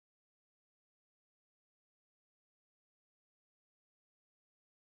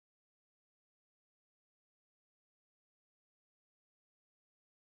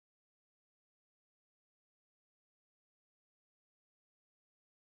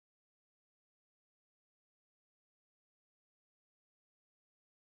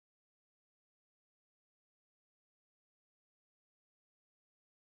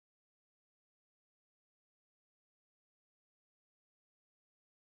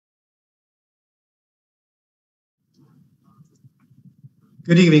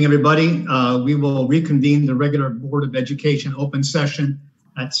Good evening, everybody. We will reconvene the regular Board of Education open session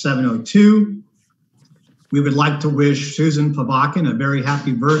at 7:02. We would like to wish Susan Pavakin a very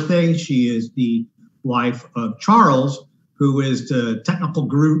happy birthday. She is the wife of Charles, who is the technical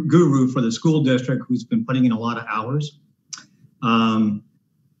guru for the school district, who's been putting in a lot of hours.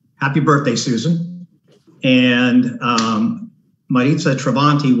 Happy birthday, Susan. And Maritza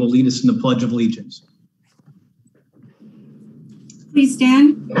Travanti will lead us in the Pledge of Allegiance. Please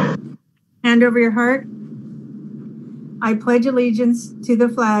stand. Hand over your heart. I pledge allegiance to the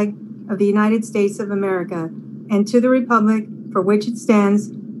flag of the United States of America and to the republic for which it stands,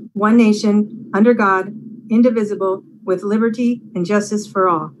 one nation, under God, indivisible, with liberty and justice for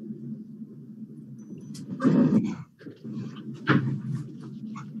all.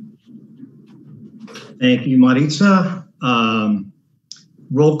 Thank you, Maritza.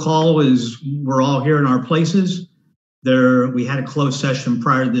 Roll call is we're all here in our places. We had a closed session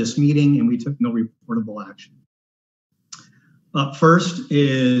prior to this meeting and we took no reportable action. Up first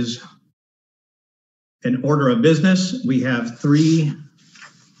is an order of business. We have 3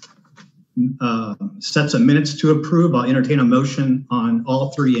 sets of minutes to approve. I'll entertain a motion on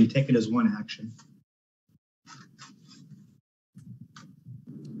all 3 and take it as one action.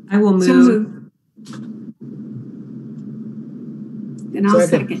 I will move. And I'll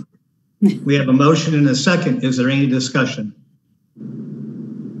second. We have a motion and a second. Is there any discussion?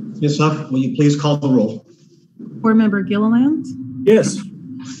 Ms. Huff, will you please call the roll? Board Member Gilliland? Yes.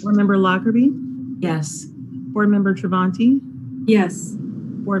 Board Member Lockerbie? Yes. Board Member Travanti? Yes.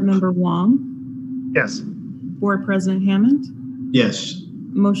 Board Member Wong? Yes. Board President Hammond? Yes.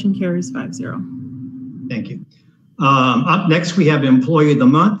 Motion carries 5-0. Thank you. Up next, we have Employee of the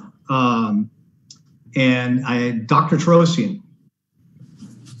Month, and Dr. Tarosian.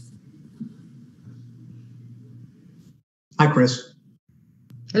 Hi, Chris.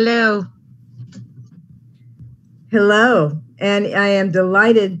 Hello. Hello, and I am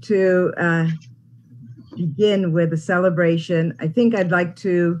delighted to begin with a celebration. I think I'd like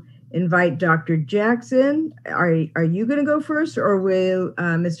to invite Dr. Jackson. Are you going to go first, or will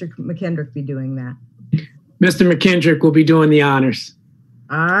Mr. McKendrick be doing that? Mr. McKendrick will be doing the honors.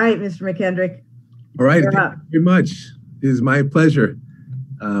 All right, Mr. McKendrick. All right, thank you very much. It is my pleasure.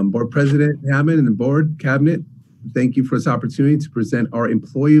 Board President Hammond and the board, cabinet, thank you for this opportunity to present our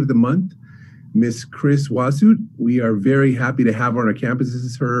Employee of the Month, Miss Chris Wasut. We are very happy to have her on our campus. This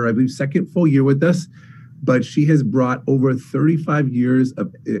is her, I believe, 2nd full year with us, but she has brought over 35 years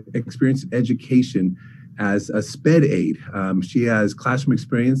of experience in education as a SPED aide. She has classroom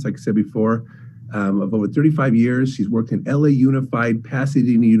experience, like I said before, of over 35 years. She's worked in LA Unified,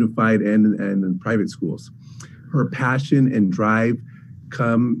 Pasadena Unified, and in private schools. Her passion and drive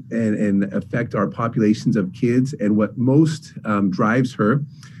come and affect our populations of kids. And what most drives her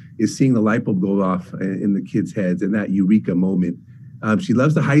is seeing the light bulb go off in the kids' heads and that eureka moment. She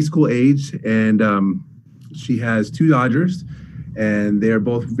loves the high school age, and she has 2 daughters, and they're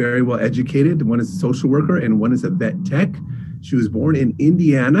both very well educated. One is a social worker and one is a vet tech. She was born in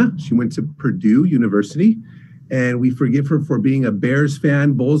Indiana. She went to Purdue University, and we forgive her for being a Bears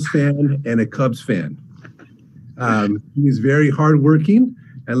fan, Bulls fan, and a Cubs fan. He is very hardworking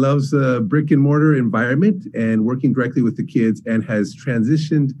and loves the brick and mortar environment and working directly with the kids, and has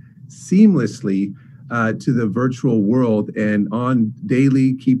transitioned seamlessly to the virtual world and on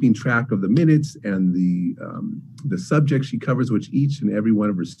daily keeping track of the minutes and the subjects she covers, which each and every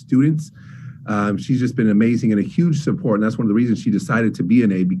one of her students. She's just been amazing and a huge support. And that's one of the reasons she decided to be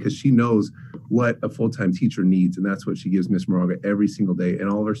an aide, because she knows what a full-time teacher needs. And that's what she gives Miss Moraga every single day. And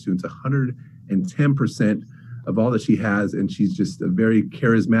all of her students, 110% of all that she has. And she's just a very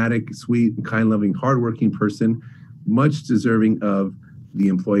charismatic, sweet, and kind, loving, hardworking person, much deserving of the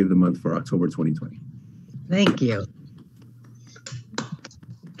Employee of the Month for October 2020. Thank you.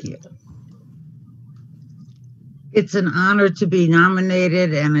 Thank you. It's an honor to be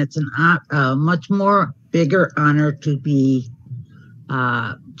nominated, and it's a much more bigger honor to be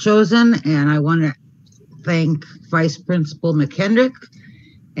chosen. And I want to thank Vice Principal McKendrick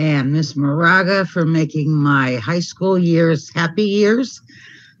and Miss Moraga for making my high school years happy years.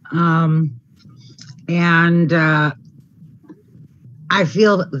 I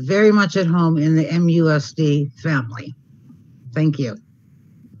feel very much at home in the MUSD family. Thank you.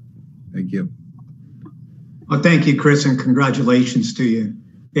 Thank you. Well, thank you, Chris, and congratulations to you.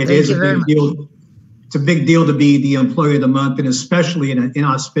 It Thank is you a very big much. deal. It's a big deal to be the Employee of the Month, and especially in an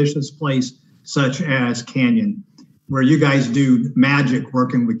inauspicious place such as Canyon, where you guys do magic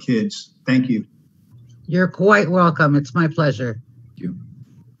working with kids. Thank you. You're quite welcome. It's my pleasure. Thank you.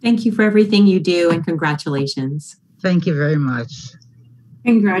 Thank you for everything you do, and congratulations. Thank you very much.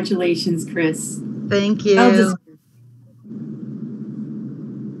 Congratulations, Chris. Thank you. Well deserved.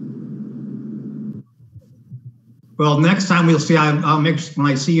 Well, next time we'll see, I'll make, when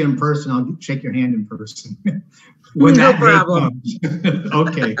I see you in person, I'll shake your hand in person. When No that day problem. comes.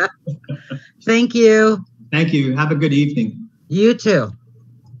 Okay. Thank you. Thank you. Have a good evening. You too.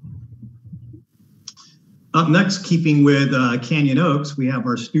 Up next, keeping with Canyon Oaks, we have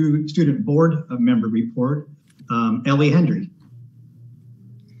our student board member report, Ellie Hendry.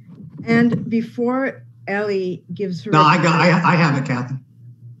 And before Ellie gives her. No, I have it, Kathy.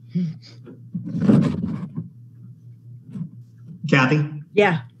 Kathy?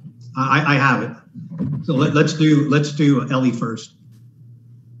 Yeah. I have it. So let's do Ellie first.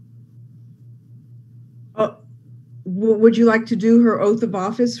 Oh, would you like to do her oath of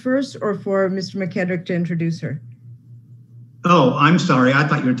office first, or for Mr. McKendrick to introduce her? Oh, I'm sorry. I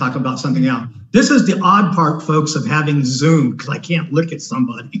thought you were talking about something else. This is the odd part, folks, of having Zoom, because I can't look at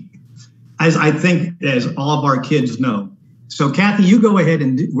somebody, as I think, as all of our kids know. So Kathy, you go ahead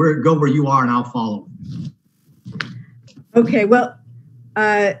and go where you are, and I'll follow. Okay, well,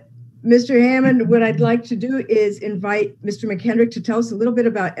 Mr. Hammond, what I'd like to do is invite Mr. McKendrick to tell us a little bit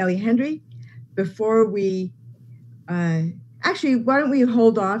about Ellie Hendry before we, actually, why don't we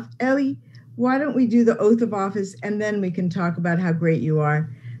hold off? Ellie, why don't we do the oath of office, and then we can talk about how great you are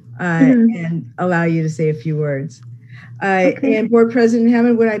and allow you to say a few words. Okay. And Board President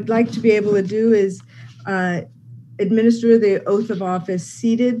Hammond, what I'd like to be able to do is administer the oath of office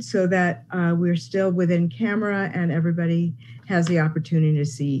seated so that we're still within camera and everybody has the opportunity to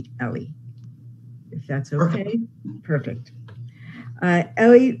see Ellie, if that's okay. Perfect.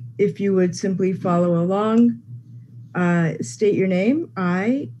 Ellie, if you would simply follow along, state your name.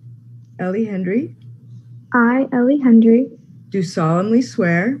 I, Ellie Hendry. I, Ellie Hendry. Do solemnly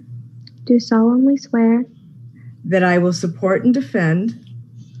swear. Do solemnly swear. That I will support and defend.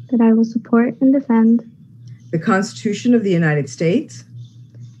 That I will support and defend. The Constitution of the United States.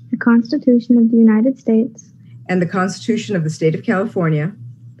 The Constitution of the United States. And the Constitution of the State of California.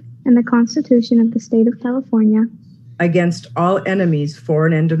 And the Constitution of the State of California. Against all enemies,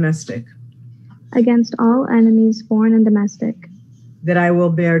 foreign and domestic. Against all enemies, foreign and domestic. That I will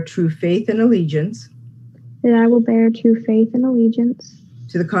bear true faith and allegiance. That I will bear true faith and allegiance.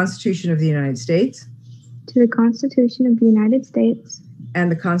 To the Constitution of the United States. To the Constitution of the United States. And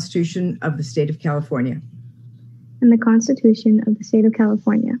the Constitution of the State of California. And the Constitution of the State of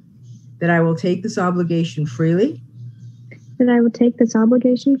California. That I will take this obligation freely. That I will take this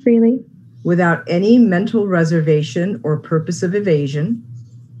obligation freely. Without any mental reservation or purpose of evasion.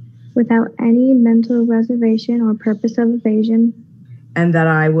 Without any mental reservation or purpose of evasion. And that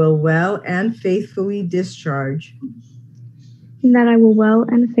I will well and faithfully discharge. And that I will well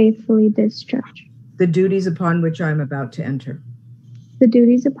and faithfully discharge. The duties upon which I am about to enter. The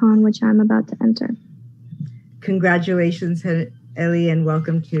duties upon which I am about to enter. Congratulations, Ellie, and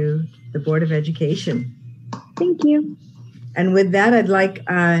welcome to the Board of Education. Thank you. And with that, I'd like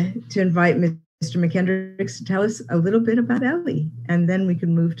to invite Mr. McKendrick to tell us a little bit about Ellie, and then we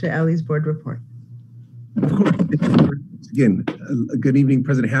can move to Ellie's board report. Of course. Again, a good evening,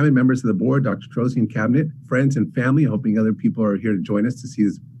 President Hammond, members of the board, Dr. Trosi and cabinet, friends and family. Hoping other people are here to join us to see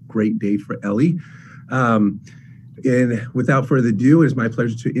this great day for Ellie. And without further ado, it is my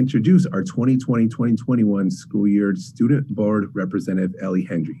pleasure to introduce our 2020-2021 school year student board representative, Ellie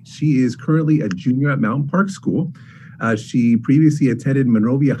Hendry. She is currently a junior at Mountain Park School. She previously attended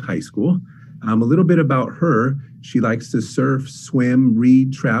Monrovia High School. A little bit about her: she likes to surf, swim,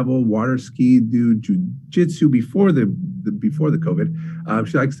 read, travel, water ski, do jiu-jitsu before the COVID.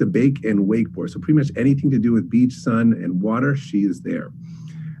 She likes to bake and wakeboard. So pretty much anything to do with beach, sun, and water, she is there.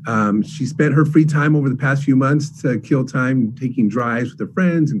 She spent her free time over the past few months to kill time taking drives with her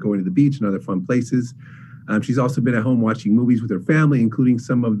friends and going to the beach and other fun places. She's also been at home watching movies with her family, including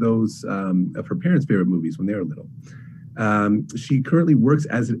some of those of her parents' favorite movies when they were little. She currently works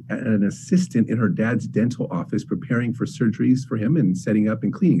as an assistant in her dad's dental office, preparing for surgeries for him and setting up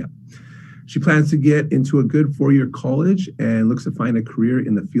and cleaning up. She plans to get into a good four-year college and looks to find a career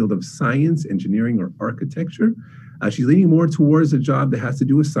in the field of science, engineering, or architecture. She's leaning more towards a job that has to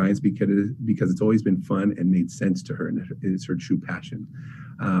do with science because it's always been fun and made sense to her, and it's her true passion.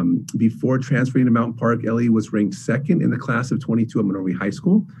 Before transferring to Mountain Park, Ellie was ranked second in the class of 22 at Monrovia High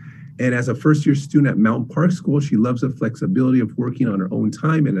School. And as a first-year student at Mountain Park School, she loves the flexibility of working on her own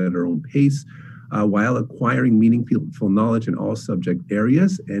time and at her own pace, while acquiring meaningful knowledge in all subject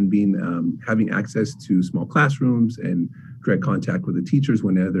areas and having access to small classrooms and direct contact with the teachers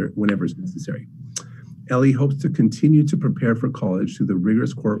whenever it's necessary. Ellie hopes to continue to prepare for college through the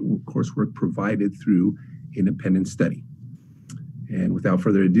rigorous coursework provided through independent study. And without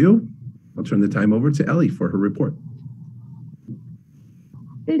further ado, I'll turn the time over to Ellie for her report.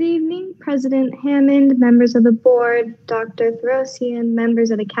 Good evening, President Hammond, members of the board, Dr. Throsian, members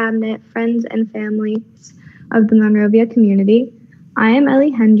of the cabinet, friends and families of the Monrovia community. I am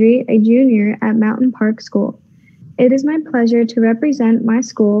Ellie Hendry, a junior at Mountain Park School. It is my pleasure to represent my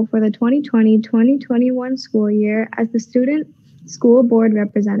school for the 2020-2021 school year as the Student School Board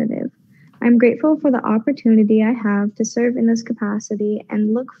Representative. I'm grateful for the opportunity I have to serve in this capacity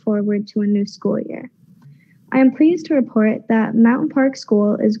and look forward to a new school year. I am pleased to report that Mountain Park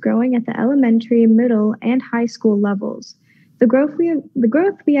School is growing at the elementary, middle, and high school levels. The growth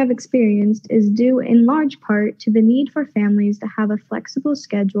we have experienced is due in large part to the need for families to have a flexible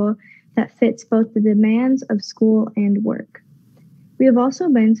schedule that fits both the demands of school and work. We have also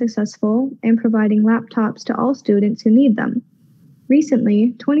been successful in providing laptops to all students who need them.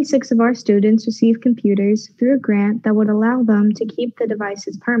 Recently, 26 of our students received computers through a grant that would allow them to keep the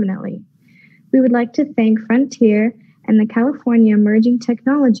devices permanently. We would like to thank Frontier and the California Emerging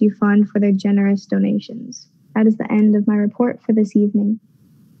Technology Fund for their generous donations. That is the end of my report for this evening.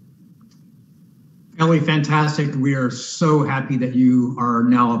 Ellie, fantastic. We are so happy that you are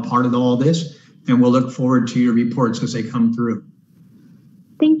now a part of all this, and we'll look forward to your reports as they come through.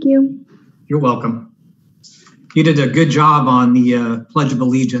 Thank you. You're welcome. You did a good job on the Pledge of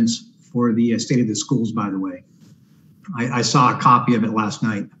Allegiance for the State of the Schools, by the way. I saw a copy of it last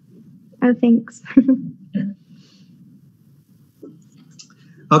night. Oh, thanks.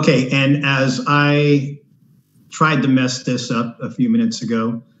 Okay, and as I tried to mess this up a few minutes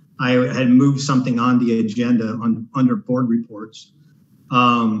ago, I had moved something on the agenda under board reports.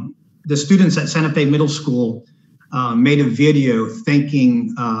 The students at Santa Fe Middle School made a video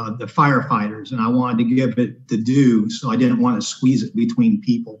thanking the firefighters, and I wanted to give it the due, so I didn't want to squeeze it between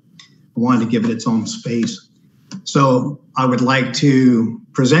people. I wanted to give it its own space. So I would like to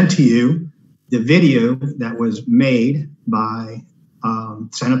present to you the video that was made by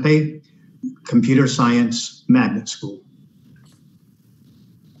Santa Fe Computer Science Magnet School.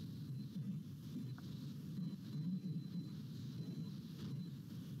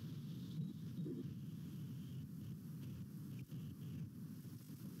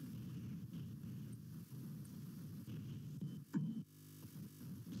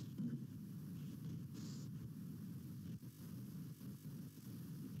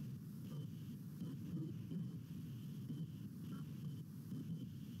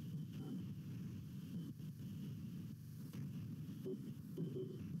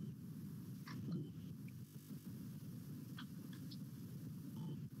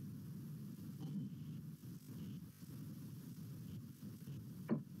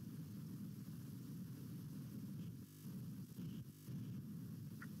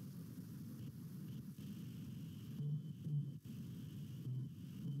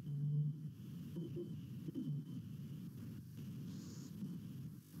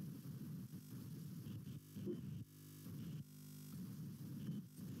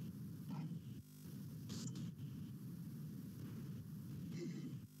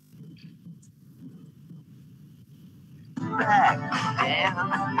 Back then,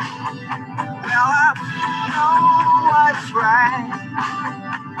 well, I know what's right.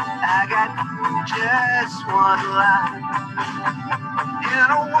 I got just one life in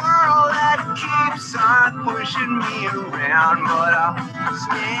a world that keeps on pushing me around, but I'll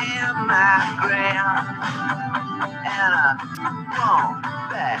stand my ground and I won't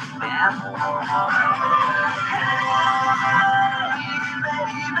back down. Hey,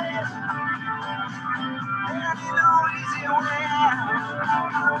 baby.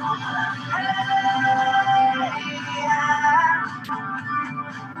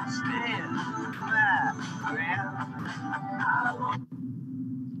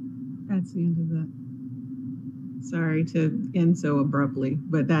 That's the end of that. Sorry to end so abruptly,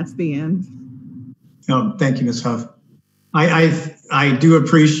 but that's the end. Oh, thank you, Ms. Huff. I do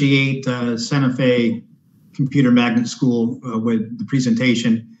appreciate Santa Fe Computer Magnet School with the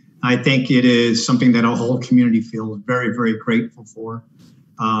presentation. I think it is something that our whole community feels very, very grateful for.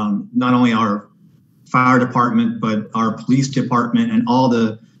 Not only our fire department, but our police department and all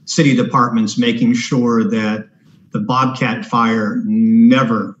the city departments making sure that the Bobcat fire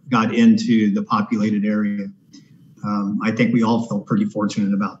never got into the populated area. I think we all feel pretty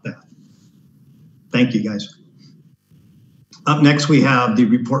fortunate about that. Thank you, guys. Up next, we have the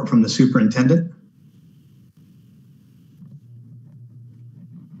report from the superintendent.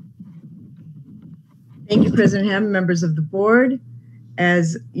 Thank you, President Hammond, members of the board.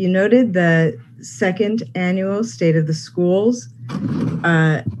 As you noted, the second annual State of the Schools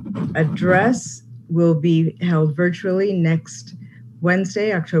address will be held virtually next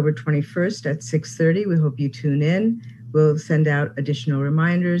Wednesday, October 21st at 6:30. We hope you tune in. We'll send out additional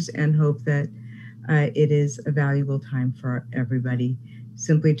reminders and hope that it is a valuable time for everybody,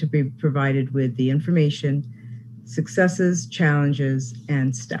 simply to be provided with the information, successes, challenges,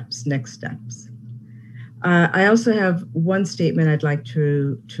 and next steps. I also have one statement I'd like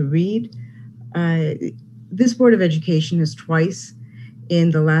to read. This Board of Education has twice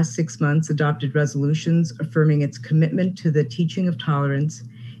in the last 6 months adopted resolutions affirming its commitment to the teaching of tolerance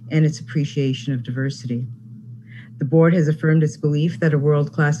and its appreciation of diversity. The board has affirmed its belief that a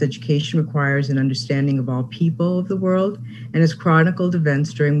world-class education requires an understanding of all people of the world and has chronicled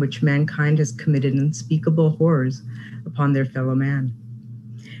events during which mankind has committed unspeakable horrors upon their fellow man.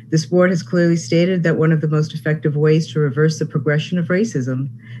 This board has clearly stated that one of the most effective ways to reverse the progression of racism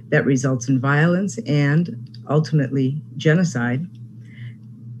that results in violence and, ultimately, genocide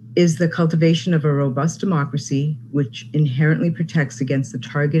is the cultivation of a robust democracy which inherently protects against the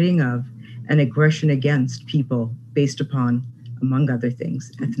targeting of and aggression against people based upon, among other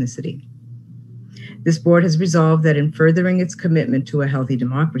things, ethnicity. This board has resolved that in furthering its commitment to a healthy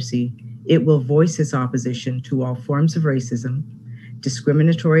democracy, it will voice its opposition to all forms of racism,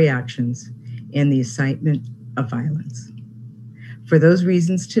 discriminatory actions, and the incitement of violence. For those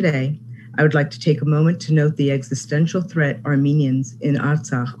reasons today, I would like to take a moment to note the existential threat Armenians in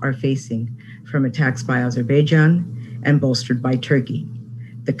Artsakh are facing from attacks by Azerbaijan and bolstered by Turkey,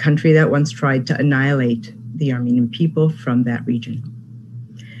 the country that once tried to annihilate the Armenian people from that region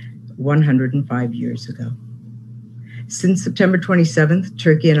 105 years ago. Since September 27th,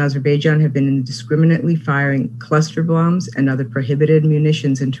 Turkey and Azerbaijan have been indiscriminately firing cluster bombs and other prohibited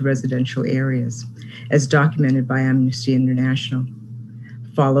munitions into residential areas, as documented by Amnesty International.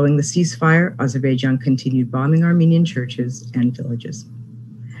 Following the ceasefire, Azerbaijan continued bombing Armenian churches and villages.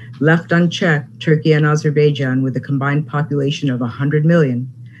 Left unchecked, Turkey and Azerbaijan, with a combined population of 100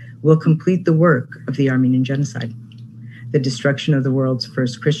 million, will complete the work of the Armenian genocide, the destruction of the world's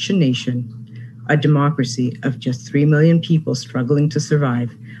first Christian nation, a democracy of just 3 million people struggling to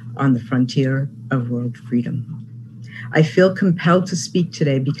survive on the frontier of world freedom. I feel compelled to speak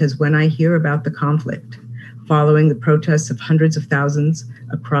today because when I hear about the conflict, following the protests of hundreds of thousands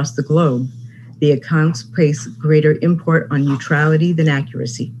across the globe, the accounts place greater import on neutrality than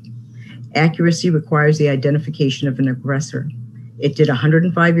accuracy. Accuracy requires the identification of an aggressor. It did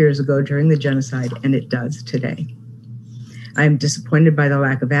 105 years ago during the genocide, and it does today. I am disappointed by the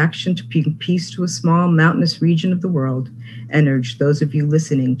lack of action to bring peace to a small mountainous region of the world and urge those of you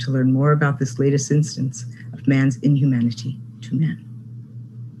listening to learn more about this latest instance of man's inhumanity to man.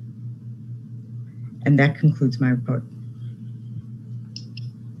 And that concludes my report.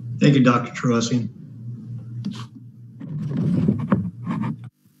 Thank you, Dr. Terosian.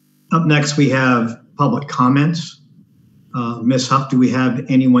 Up next, we have public comments. Ms. Huff, do we have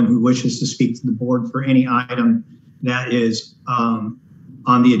anyone who wishes to speak to the board for any item that is on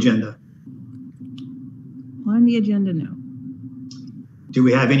the agenda? On the agenda, no. Do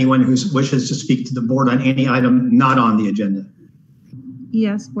we have anyone who wishes to speak to the board on any item not on the agenda?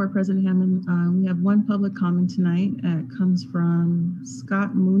 Yes, Board President Hammond, we have one public comment tonight. It comes from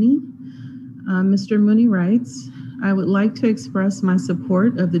Scott Mooney. Mr. Mooney writes, I would like to express my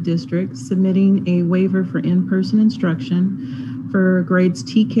support of the district submitting a waiver for in-person instruction for grades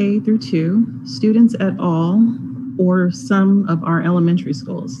TK through 2, students at all or some of our elementary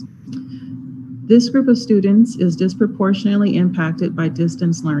schools. This group of students is disproportionately impacted by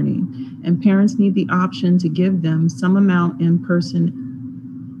distance learning, and parents need the option to give them some amount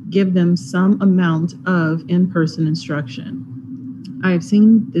of in-person instruction. I have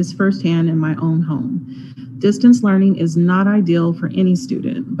seen this firsthand in my own home. Distance learning is not ideal for any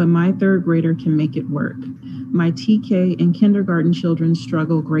student, but my third grader can make it work. My TK and kindergarten children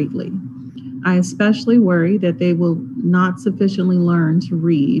struggle greatly. I especially worry that they will not sufficiently learn to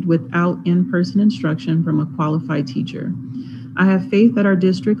read without in-person instruction from a qualified teacher. I have faith that our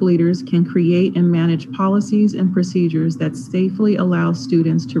district leaders can create and manage policies and procedures that safely allow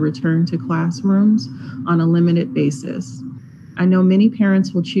students to return to classrooms on a limited basis. I know many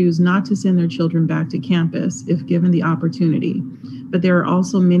parents will choose not to send their children back to campus if given the opportunity, but there are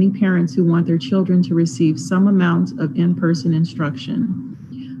also many parents who want their children to receive some amount of in-person instruction.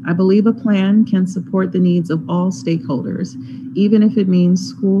 I believe a plan can support the needs of all stakeholders, even if it means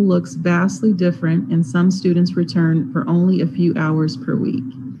school looks vastly different and some students return for only a few hours per week.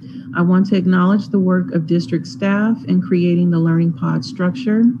 I want to acknowledge the work of district staff in creating the learning pod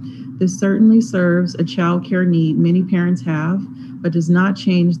structure. This certainly serves a child care need many parents have, but does not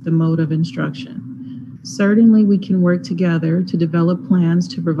change the mode of instruction. Certainly, we can work together to develop plans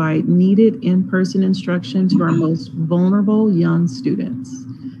to provide needed in-person instruction to our most vulnerable young students.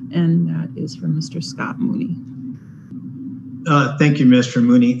 And that is from Mr. Scott Mooney. Thank you, Mr.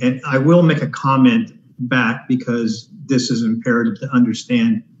 Mooney. And I will make a comment back because this is imperative to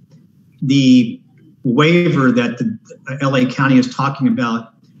understand. The waiver that the LA County is talking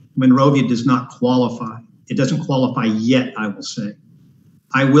about, Monrovia does not qualify. It doesn't qualify yet, I will say.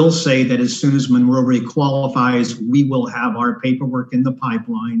 I will say that as soon as Monrovia qualifies, we will have our paperwork in the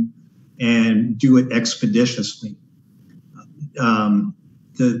pipeline and do it expeditiously.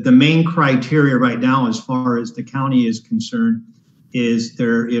 The main criteria right now, as far as the county is concerned, is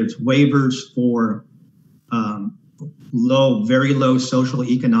there is waivers for very low social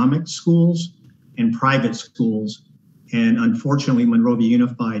economic schools and private schools. And unfortunately, Monrovia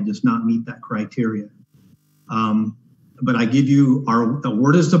Unified does not meet that criteria. But I give you the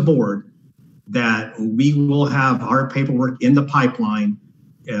word as the board that we will have our paperwork in the pipeline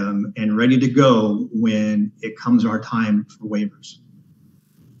and ready to go when it comes our time for waivers.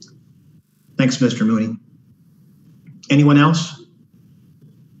 Thanks, Mr. Mooney. Anyone else?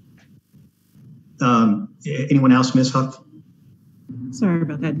 Anyone else, Ms. Huff? Sorry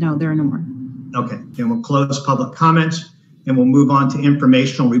about that. No, there are no more. Okay, then we'll close public comments and we'll move on to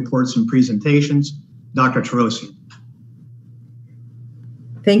informational reports and presentations. Dr. Tarosian.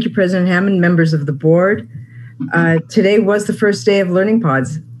 Thank you, President Hammond, members of the board. Today was the first day of Learning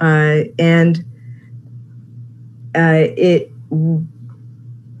Pods, and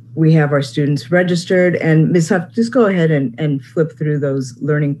we have our students registered. And Ms. Huff, just go ahead and flip through those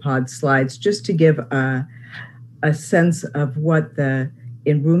Learning Pod slides just to give a sense of what the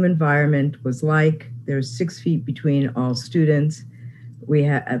in-room environment was like. There's 6 feet between all students. We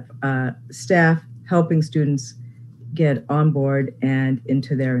have staff helping students get on board and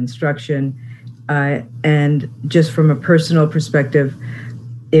into their instruction. And just from a personal perspective,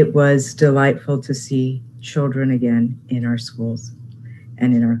 it was delightful to see children again in our schools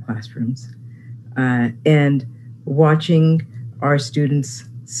and in our classrooms. And watching our students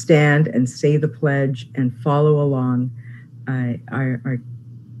stand and say the pledge and follow along, our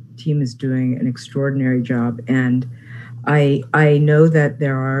team is doing an extraordinary job. And I know that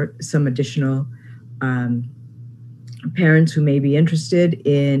there are some additional parents who may be interested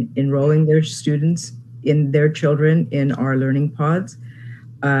in enrolling their students in their children in our learning pods.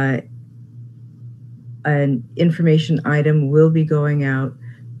 An information item will be going out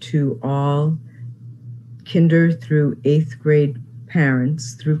to all kinder through 8th grade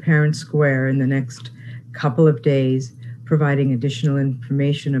parents through Parent Square in the next couple of days, providing additional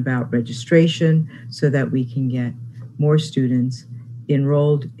information about registration so that we can get more students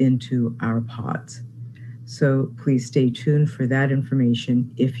enrolled into our pods. So please stay tuned for that information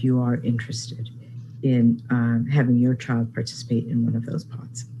if you are interested in having your child participate in one of those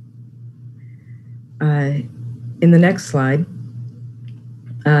pods. In the next slide,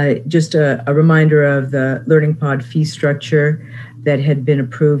 just a reminder of the Learning Pod fee structure that had been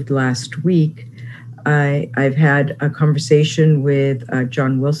approved last week. I've had a conversation with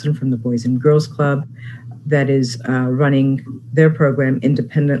John Wilson from the Boys and Girls Club that is running their program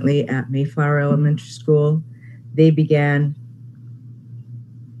independently at Mayflower Elementary School. They began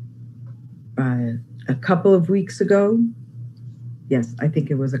a couple of weeks ago. Yes, I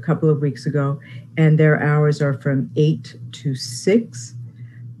think it was a couple of weeks ago. And their hours are from 8 to 6.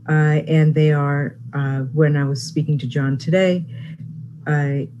 And they are, when I was speaking to John today,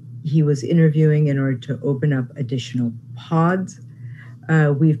 he was interviewing in order to open up additional pods.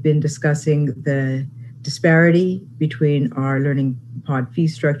 We've been discussing the disparity between our learning pod fee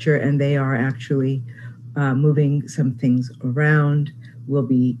structure, and they are actually moving some things around. We'll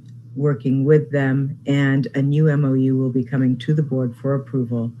be working with them, and a new MOU will be coming to the board for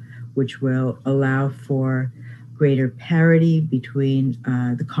approval, which will allow for greater parity between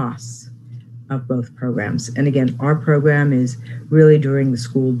the costs of both programs. And again, our program is really during the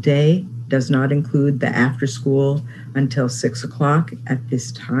school day, does not include the after school until 6 o'clock at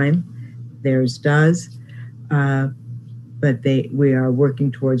this time. Theirs does, but we are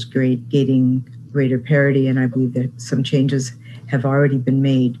working towards getting greater parity, and I believe that some changes have already been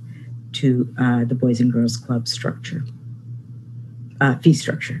made to the Boys and Girls Club structure, fee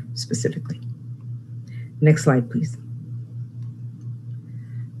structure specifically. Next slide, please.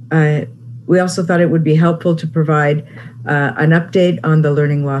 We also thought it would be helpful to provide an update on the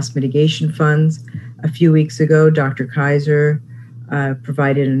learning loss mitigation funds. A few weeks ago, Dr. Kaiser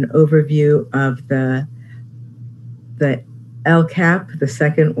provided an overview of the LCAP, the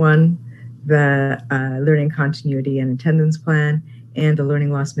second one, the Learning Continuity and Attendance Plan, and the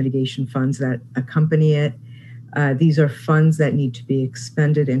learning loss mitigation funds that accompany it. These are funds that need to be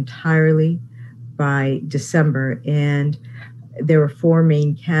expended entirely by December, and there are four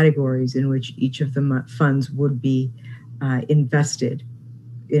main categories in which each of the funds would be invested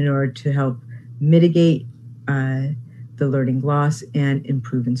in order to help mitigate the learning loss and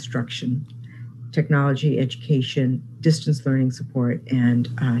improve instruction: technology, education, distance learning support, and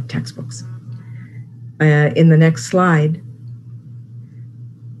textbooks. In the next slide,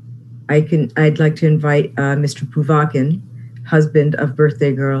 I'd like to invite Mr. Puvakin, husband of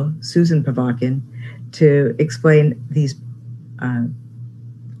birthday girl Susan Puvakin, to explain these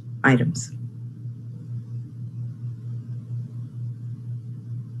items.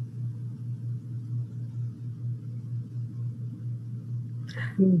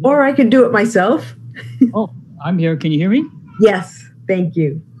 Or I can do it myself. Oh, I'm here. Can you hear me? Yes, thank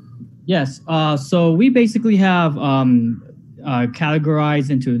you. Yes. So we basically have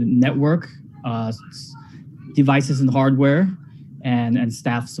categorized into network, devices and hardware, and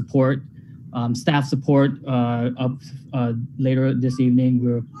staff support. Staff support later this evening.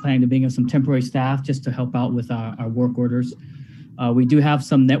 We're planning to bring in some temporary staff just to help out with our work orders. We do have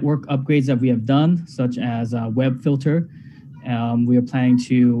some network upgrades that we have done, such as web filter. We're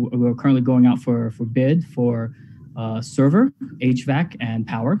currently going out for bid for server, HVAC, and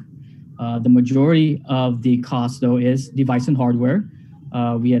power. The majority of the cost, though, is device and hardware.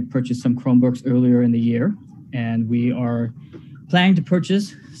 We had purchased some Chromebooks earlier in the year, and we are planning to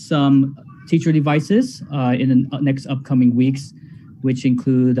purchase some teacher devices in the next upcoming weeks, which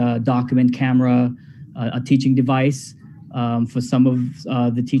include a document camera, a teaching device. For some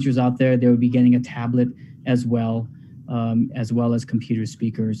of the teachers out there, they will be getting a tablet as well as computer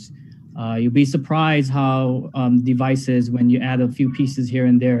speakers. You'll be surprised how devices, when you add a few pieces here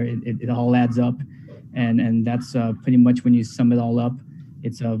and there, it all adds up. And that's pretty much, when you sum it all up,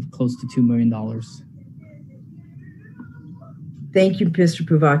 it's close to $2 million. Thank you, Mr.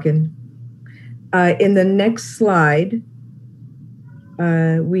 Puvakin. In the next slide,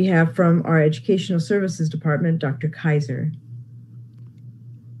 we have from our Educational Services Department, Dr. Kaiser.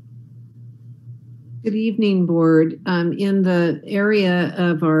 Good evening, Board. In the area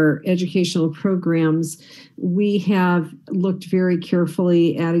of our educational programs, we have looked very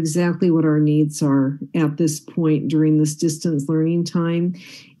carefully at exactly what our needs are at this point during this distance learning time.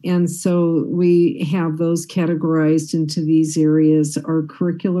 And so we have those categorized into these areas: our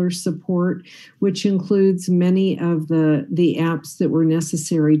curricular support, which includes many of the apps that were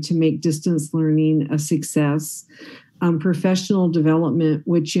necessary to make distance learning a success. Professional development,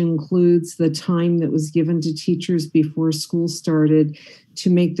 which includes the time that was given to teachers before school started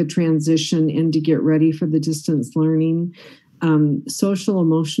to make the transition and to get ready for the distance learning. Social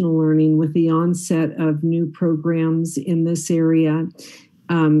emotional learning, with the onset of new programs in this area.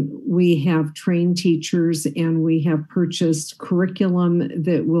 We have trained teachers, and we have purchased curriculum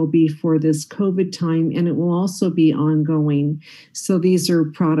that will be for this COVID time, and it will also be ongoing. So these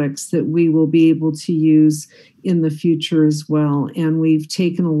are products that we will be able to use in the future as well. And we've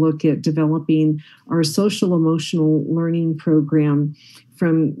taken a look at developing our social emotional learning program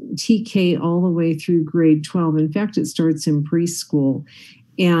from TK all the way through grade 12. In fact, it starts in preschool,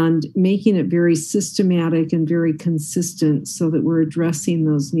 and making it very systematic and very consistent so that we're addressing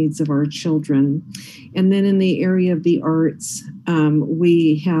those needs of our children. And then in the area of the arts,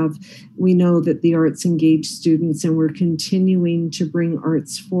 we know that the arts engage students, and we're continuing to bring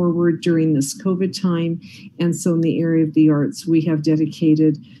arts forward during this COVID time. And so in the area of the arts, we have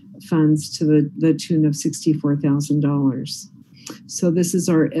dedicated funds to the tune of $64,000. So this is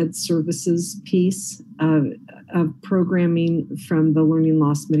our Ed Services piece of programming from the Learning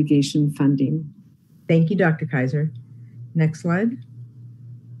Loss Mitigation Funding. Thank you, Dr. Kaiser. Next slide.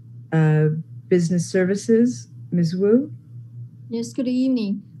 Business Services, Ms. Wu. Yes, good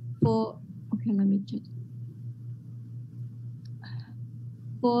evening. For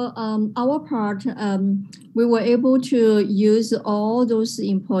our part, we were able to use all those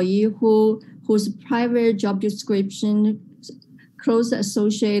employees whose private job description close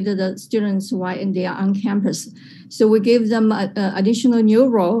associated the students while they are on campus. So we gave them an additional new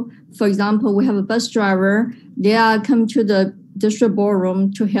role. For example, we have a bus driver. They are come to the district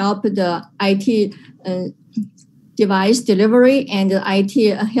boardroom to help the IT device delivery and the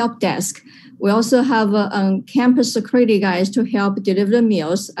IT help desk. We also have campus security guys to help deliver the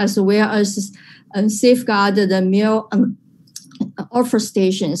meals, as well as safeguard the meal offer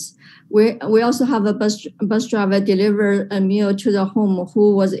stations. We also have a bus driver deliver a meal to the home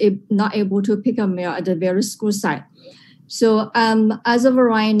who was not able to pick a meal at the very school site. So as of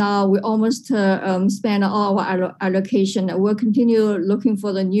right now, we almost spend all our allocation. We'll continue looking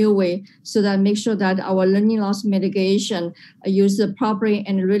for the new way so that make sure that our learning loss mitigation use properly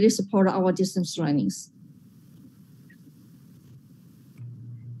and really support our distance learnings.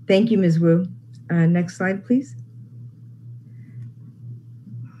 Thank you, Ms. Wu. Next slide, please.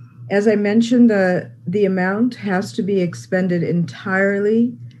 As I mentioned, the amount has to be expended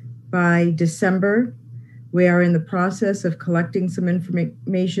entirely by December. We are in the process of collecting some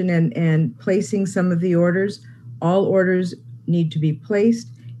information and placing some of the orders. All orders need to be placed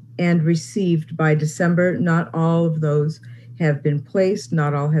and received by December. Not all of those have been placed,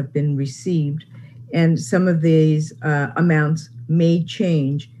 not all have been received. And some of these amounts may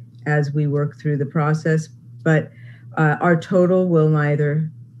change as we work through the process, but our total will neither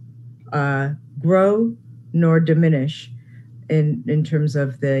grow nor diminish in terms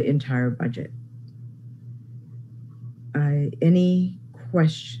of the entire budget. Any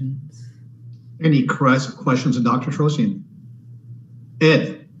questions? Any questions of Dr. Trosian?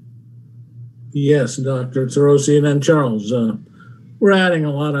 Ed? Yes, Dr. Trosian and Charles. We're adding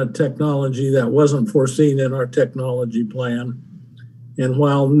a lot of technology that wasn't foreseen in our technology plan. And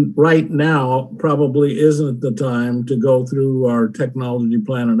while right now probably isn't the time to go through our technology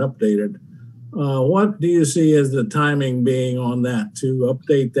plan and update it, what do you see as the timing being on that to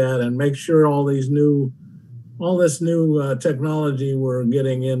update that and make sure all this new technology we're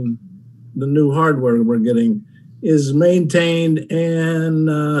getting in, the new hardware we're getting, is maintained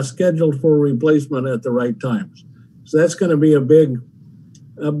and scheduled for replacement at the right times? So that's going to be a big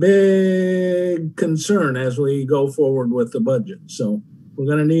concern as we go forward with the budget. So we're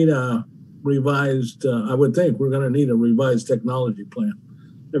going to need a revised, I would think we're going to need a revised technology plan.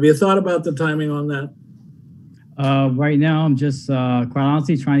 Have you thought about the timing on that? Right now, I'm just quite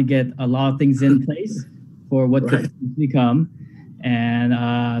honestly trying to get a lot of things in place for what could become. And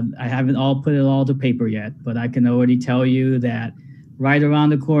I haven't put it all to paper yet, but I can already tell you that right around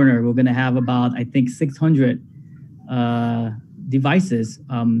the corner, we're going to have about, I think, 600 devices.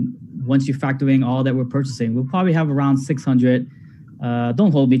 Once you factor in all that we're purchasing, we'll probably have around 600.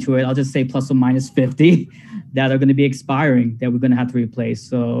 Don't hold me to it. I'll just say plus or minus 50 that are going to be expiring that we're going to have to replace.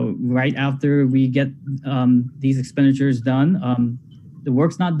 So right after we get these expenditures done, the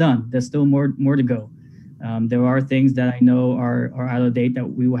work's not done. There's still more to go. There are things that I know are out of date that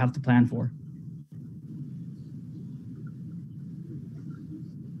we will have to plan for.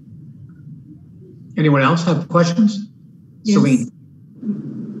 Anyone else have questions? Yes. Celine.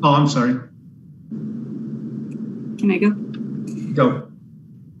 Oh, I'm sorry. Can I go? Go.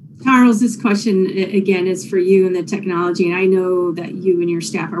 Charles, this question again is for you and the technology, and I know that you and your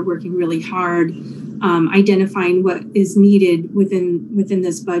staff are working really hard identifying what is needed within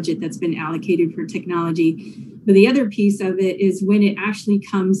this budget that's been allocated for technology. But the other piece of it is when it actually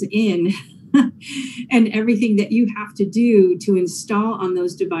comes in and everything that you have to do to install on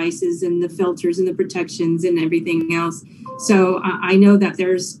those devices and the filters and the protections and everything else. So I know that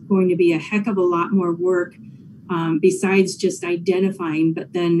there's going to be a heck of a lot more work besides just identifying,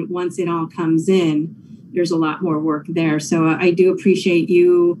 but then once it all comes in, there's a lot more work there. So I do appreciate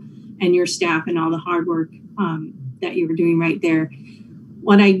you and your staff and all the hard work that you were doing right there.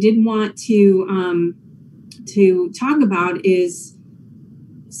 What I did want to talk about is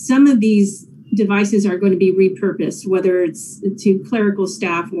some of these devices are going to be repurposed, whether it's to clerical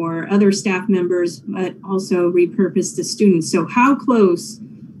staff or other staff members, but also repurposed to students. So how close,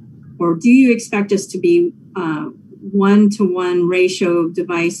 or do you expect us to be 1-to-1 ratio of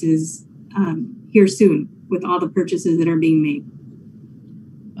devices here soon with all the purchases that are being made?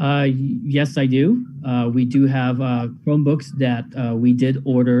 Yes, I do. We do have Chromebooks that we did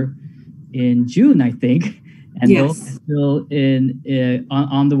order in June, I think, and those are still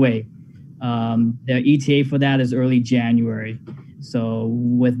on the way. The ETA for that is early January. So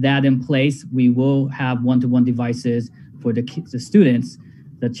with that in place, we will have 1-to-1 devices for the students.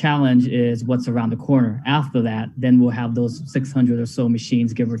 The challenge is what's around the corner. After that, then we'll have those 600 or so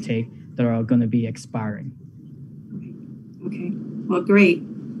machines, give or take, that are going to be expiring. Okay. Well, great.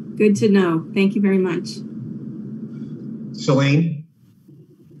 Good to know. Thank you very much. Celine?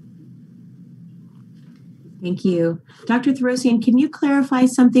 Thank you. Dr. Throsian, can you clarify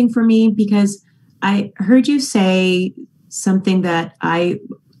something for me? Because I heard you say something that I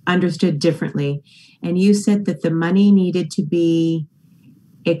understood differently. And you said that the money needed to be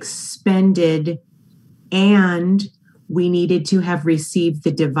expended and we needed to have received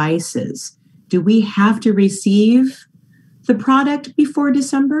the devices. Do we have to receive the product before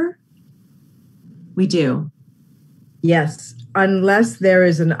December? We do. Yes, unless there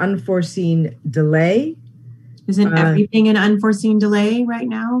is an unforeseen delay, Isn't everything an unforeseen delay right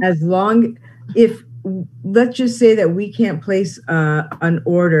now? Let's just say that we can't place an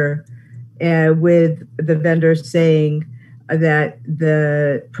order with the vendor saying that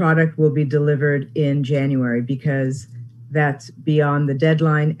the product will be delivered in January, because that's beyond the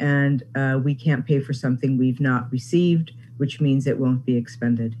deadline, and we can't pay for something we've not received, which means it won't be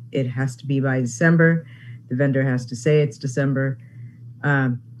expended. It has to be by December. The vendor has to say it's December.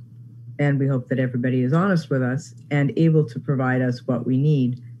 And we hope that everybody is honest with us and able to provide us what we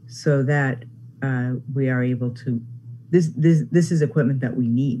need, so that we are able to, this is equipment that we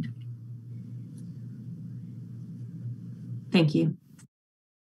need. Thank you.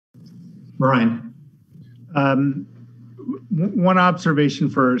 Brian. One observation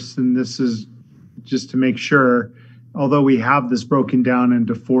first, and this is just to make sure, although we have this broken down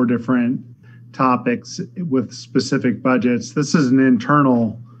into 4 different topics with specific budgets, this is an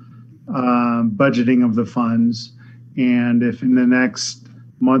internal budgeting of the funds. And if in the next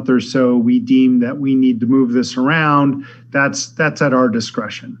month or so we deem that we need to move this around, that's at our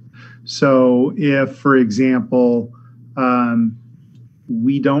discretion. So if, for example,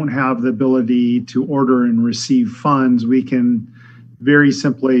 we don't have the ability to order and receive funds, we can very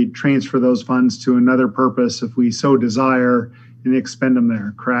simply transfer those funds to another purpose if we so desire and expend them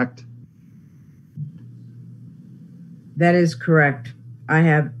there, correct? That is correct. I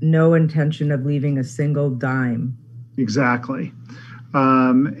have no intention of leaving a single dime. Exactly.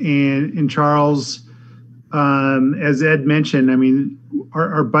 And Charles, as Ed mentioned, I mean,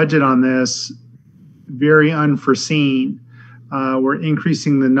 our budget on this, very unforeseen. We're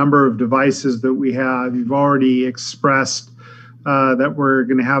increasing the number of devices that we have. You've already expressed that we're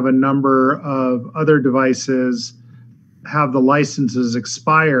going to have a number of other devices have the licenses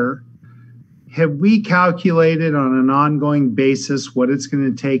expire. Have we calculated on an ongoing basis what it's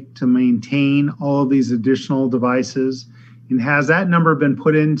going to take to maintain all of these additional devices? And has that number been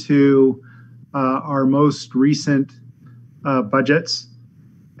put into our most recent budgets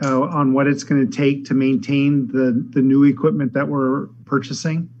on what it's going to take to maintain the new equipment that we're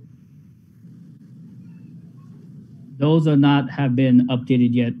purchasing? Those have been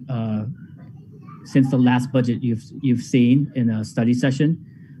updated yet since the last budget you've seen in a study session.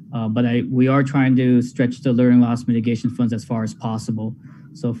 But we are trying to stretch the learning loss mitigation funds as far as possible.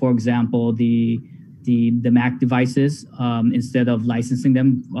 So, for example, the Mac devices, instead of licensing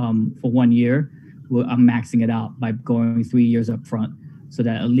them for 1 year, I'm maxing it out by going 3 years up front, so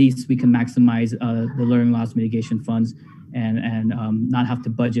that at least we can maximize the learning loss mitigation funds and not have to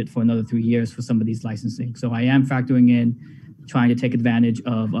budget for another 3 years for some of these licensing. So I am factoring in trying to take advantage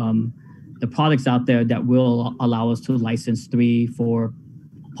of the products out there that will allow us to license 3, 4,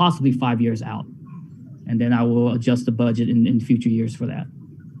 possibly 5 years out. And then I will adjust the budget in future years for that.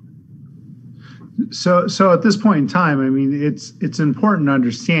 So at this point in time, I mean, it's important to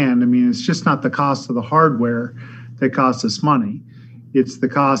understand, I mean, it's just not the cost of the hardware that costs us money. It's the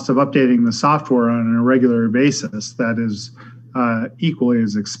cost of updating the software on a regular basis that is equally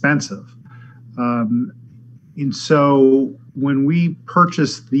as expensive. And so when we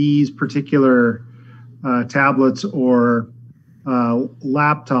purchase these particular tablets or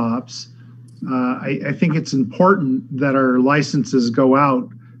laptops, I think it's important that our licenses go out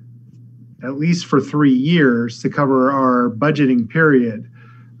at least for 3 years to cover our budgeting period,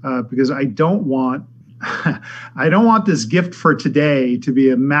 because I don't want this gift for today to be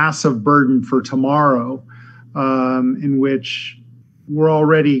a massive burden for tomorrow, in which we're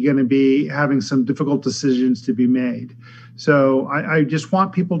already going to be having some difficult decisions to be made. So I just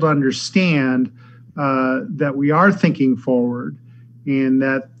want people to understand that we are thinking forward, and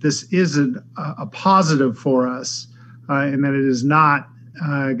that this is a positive for us, and that it is not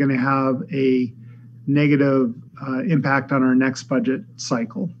going to have a negative impact on our next budget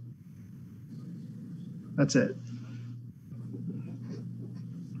cycle. That's it.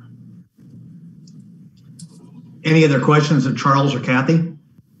 Any other questions of Charles or Kathy?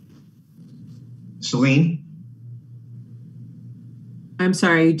 Celine? I'm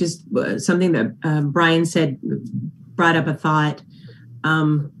sorry, just something that Brian said brought up a thought.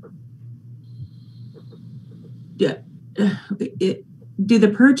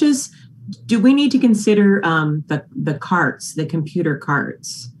 Do we need to consider the carts, the computer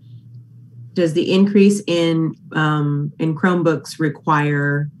carts? Does the increase in Chromebooks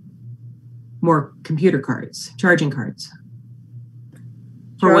require more computer cards, charging cards?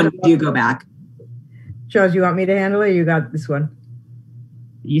 For when do you go back? Charles, you want me to handle it? You got this one.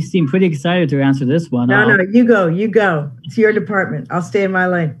 You seem pretty excited to answer this one. No, you go. It's your department. I'll stay in my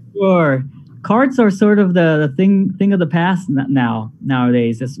lane. Sure. Carts are sort of the thing of the past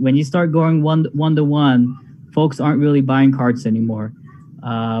nowadays. It's when you start going one to one, folks aren't really buying carts anymore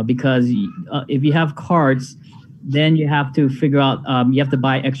because if you have carts, then you have to figure out, you have to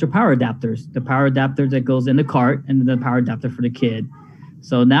buy extra power adapters, the power adapter that goes in the cart and the power adapter for the kid.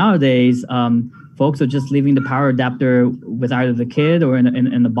 So nowadays, folks are just leaving the power adapter with either the kid or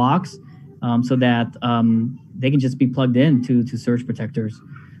in the box so that they can just be plugged in to surge protectors.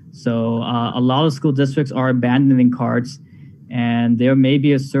 So a lot of school districts are abandoning carts, and there may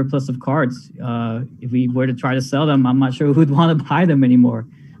be a surplus of carts. If we were to try to sell them, I'm not sure who'd want to buy them anymore.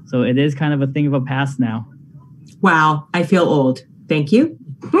 So it is kind of a thing of a past now. Wow, I feel old. Thank you.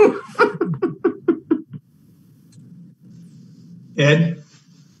 Ed?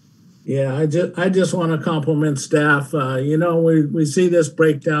 Yeah, I just want to compliment staff. We see this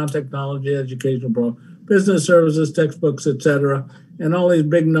breakdown: technology, educational, business services, textbooks, etc., and all these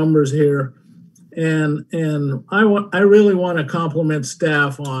big numbers here. And I really want to compliment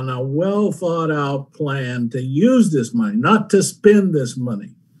staff on a well thought out plan to use this money, not to spend this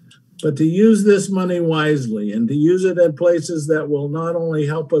money, but to use this money wisely and to use it at places that will not only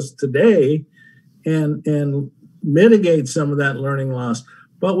help us today and mitigate some of that learning loss,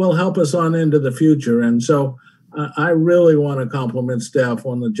 but will help us on into the future. And so I really want to compliment staff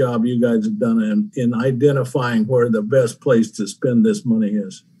on the job you guys have done in identifying where the best place to spend this money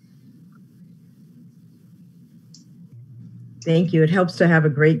is. Thank you. It helps to have a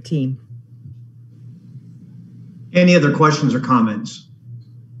great team. Any other questions or comments?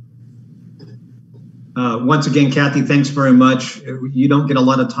 Once again, Kathy, thanks very much. You don't get a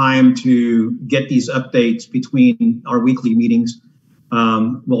lot of time to get these updates between our weekly meetings.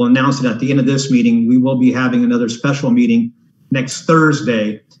 We'll announce it at the end of this meeting. We will be having another special meeting next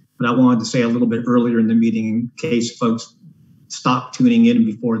Thursday, but I wanted to say a little bit earlier in the meeting in case folks stop tuning in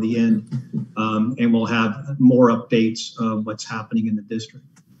before the end, and we'll have more updates of what's happening in the district.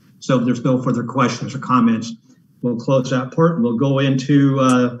 So if there's no further questions or comments, we'll close that part and we'll go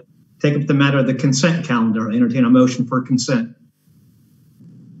into take up the matter of the consent calendar. I entertain a motion for consent.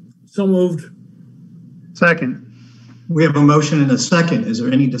 So moved. Second. We have a motion and a second. Is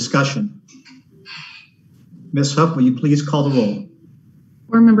there any discussion? Ms. Huff, will you please call the roll?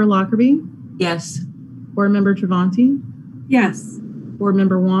 Board Member Lockerbie? Yes. Board Member Travanti? Yes. Board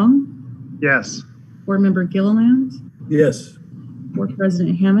Member Wong? Yes. Board Member Gilliland? Yes. Board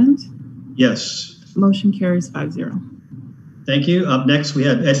President Hammond? Yes. Motion carries 5-0. Thank you. Up next, we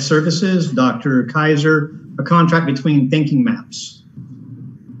have Ed Services, Dr. Kaiser, a contract between Thinking Maps.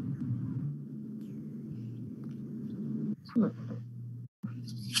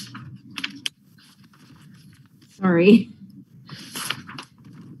 Sorry.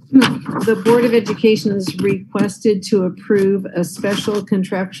 The Board of Education is requested to approve a special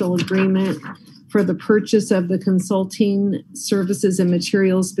contractual agreement for the purchase of the consulting services and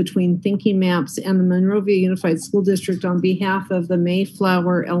materials between Thinking Maps and the Monrovia Unified School District on behalf of the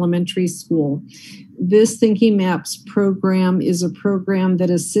Mayflower Elementary School. This Thinking Maps program is a program that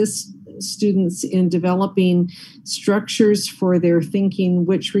assists students in developing structures for their thinking,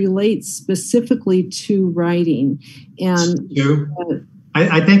 which relates specifically to writing. And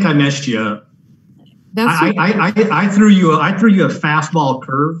I think I messed you up. I threw you a fastball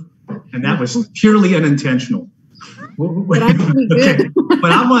curve, and that was purely unintentional. But I'm pretty good. Okay.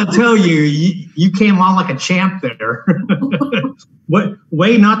 But I'm going to tell you, you came on like a champ there.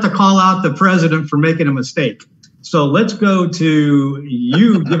 Way not to call out the president for making a mistake. So let's go to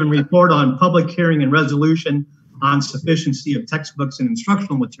you giving report on public hearing and resolution on sufficiency of textbooks and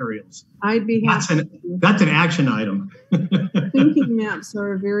instructional materials. I'd be happy. That's an action item. Thinking Maps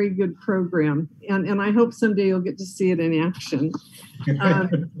are a very good program, and I hope someday you'll get to see it in action.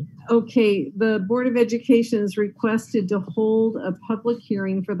 Okay, the Board of Education is requested to hold a public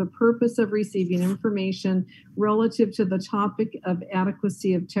hearing for the purpose of receiving information relative to the topic of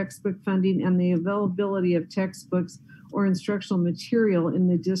adequacy of textbook funding and the availability of textbooks or instructional material in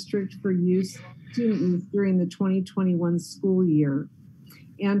the district for student use during the 2021 school year,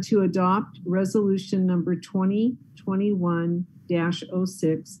 and to adopt resolution number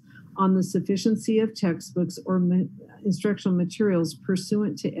 2021-06 on the sufficiency of textbooks or instructional materials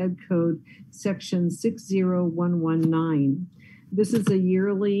pursuant to Ed Code section 60119. This is a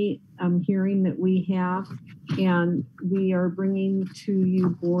yearly hearing that we have, and we are bringing to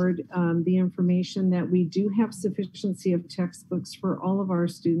you, board, the information that we do have sufficiency of textbooks for all of our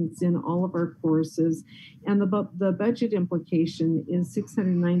students in all of our courses, and the budget implication is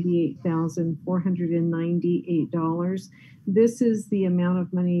 $698,498. This is the amount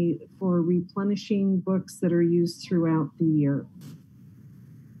of money for replenishing books that are used throughout the year.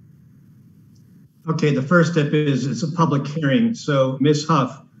 Okay, the first step is it's a public hearing. So Ms.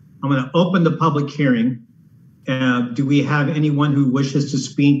 Huff, I'm going to open the public hearing. Do we have anyone who wishes to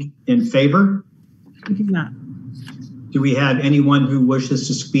speak in favor? We do not. Do we have anyone who wishes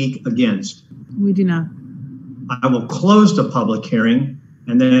to speak against? We do not. I will close the public hearing,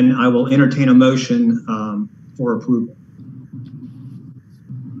 and then I will entertain a motion for approval.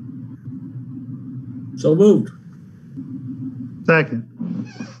 So moved. Second.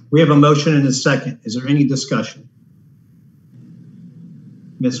 We have a motion and a second. Is there any discussion?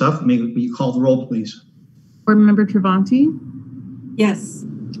 Ms. Huff, may you call the roll, please? Board Member Travanti? Yes.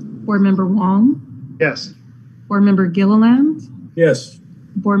 Board Member Wong? Yes. Board Member Gilliland? Yes.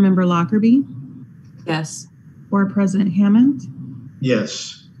 Board Member Lockerbie? Yes. Board President Hammond?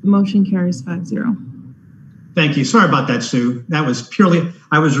 Yes. Motion carries 5-0. Thank you. Sorry about that, Sue. That was purely,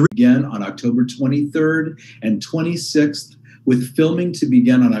 Again on October 23rd and 26th, with filming to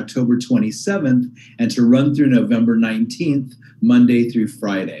begin on October 27th and to run through November 19th, Monday through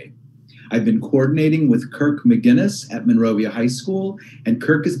Friday. I've been coordinating with Kirk McGinnis at Monrovia High School, and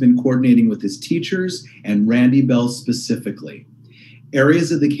Kirk has been coordinating with his teachers and Randy Bell specifically.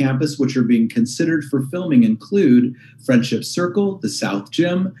 Areas of the campus which are being considered for filming include Friendship Circle, the South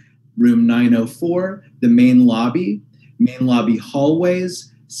Gym, Room 904, the main lobby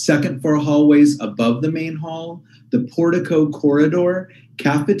hallways, second floor hallways above the main hall, the portico corridor,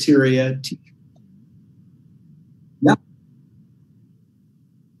 cafeteria. Yep.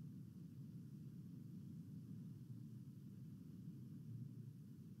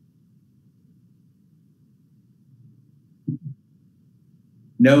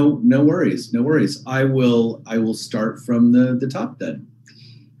 No worries. I will start from the top then.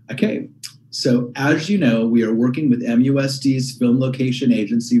 Okay. So as you know, we are working with MUSD's film location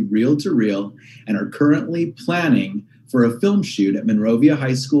agency, Reel to Reel, and are currently planning for a film shoot at Monrovia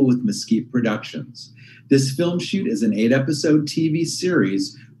High School with Mesquite Productions. This film shoot is an 8-episode TV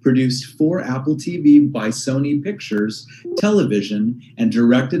series produced for Apple TV by Sony Pictures Television and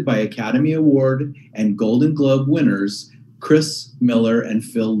directed by Academy Award and Golden Globe winners Chris Miller and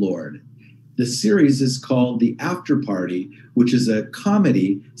Phil Lord. The series is called The After Party, which is a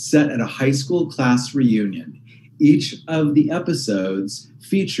comedy set at a high school class reunion. Each of the episodes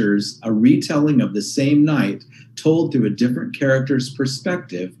features a retelling of the same night told through a different character's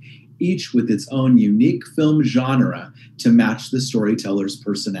perspective, each with its own unique film genre to match the storyteller's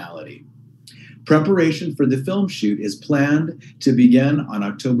personality. Preparation for the film shoot is planned to begin on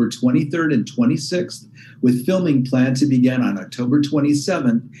October 23rd and 26th, with filming planned to begin on October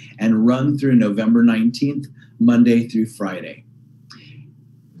 27th and run through November 19th, Monday through Friday.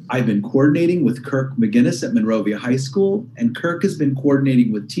 I've been coordinating with Kirk McGinnis at Monrovia High School, and Kirk has been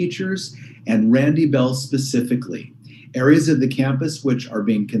coordinating with teachers and Randy Bell specifically. Areas of the campus which are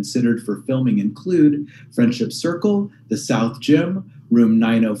being considered for filming include Friendship Circle, the South Gym, Room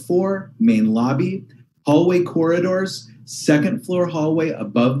 904, main lobby, hallway corridors, second floor hallway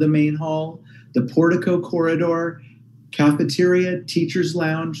above the main hall, the portico corridor, cafeteria, teacher's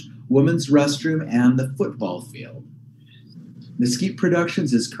lounge, women's restroom, and the football field. Mesquite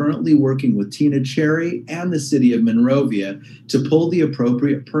Productions is currently working with Tina Cherry and the city of Monrovia to pull the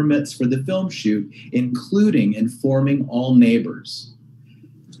appropriate permits for the film shoot, including informing all neighbors.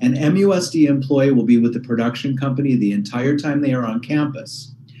 An MUSD employee will be with the production company the entire time they are on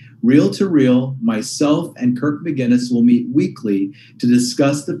campus. Reel to Reel, myself and Kirk McGinnis will meet weekly to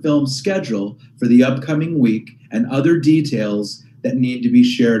discuss the film schedule for the upcoming week and other details that need to be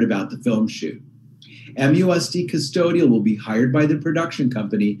shared about the film shoot. MUSD custodial will be hired by the production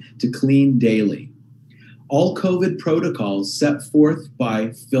company to clean daily. All COVID protocols set forth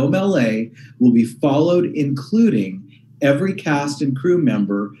by Film LA will be followed, including every cast and crew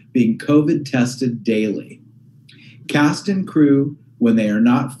member being COVID tested daily. Cast and crew, when they are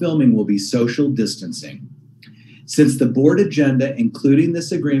not filming, will be social distancing. Since the board agenda, including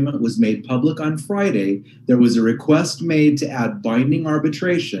this agreement, was made public on Friday, there was a request made to add binding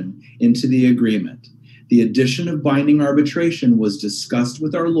arbitration into the agreement. The addition of binding arbitration was discussed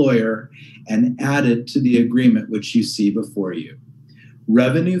with our lawyer and added to the agreement which you see before you.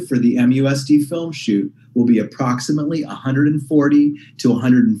 Revenue for the MUSD film shoot will be approximately $140,000 to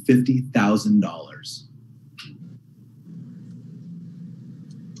 $150,000.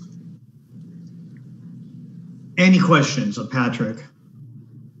 Any questions of Patrick?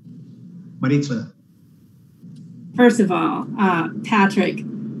 Maritza? First of all, Patrick,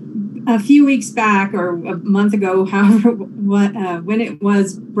 a few weeks back or a month ago, however, when it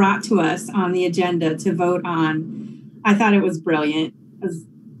was brought to us on the agenda to vote on, I thought it was brilliant. It was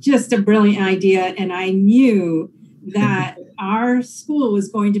just a brilliant idea. And I knew that our school was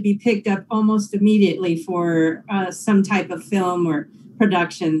going to be picked up almost immediately for some type of film or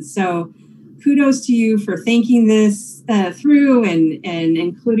production. So kudos to you for thinking this through and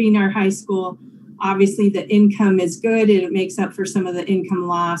including our high school. Obviously, the income is good, and it makes up for some of the income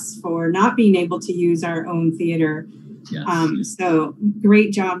loss for not being able to use our own theater. Yes. So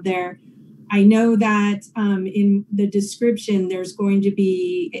great job there. I know that in the description, there's going to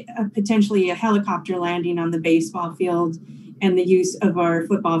be potentially a helicopter landing on the baseball field and the use of our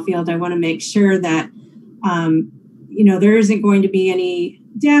football field. I want to make sure that, there isn't going to be any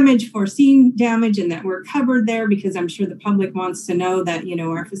foreseen damage, and that we're covered there, because I'm sure the public wants to know that,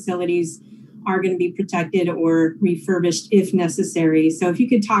 our facilities are going to be protected or refurbished if necessary. So if you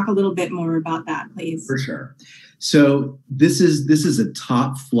could talk a little bit more about that, please. For sure. So this is a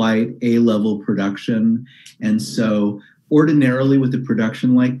top flight A-level production. And so ordinarily with a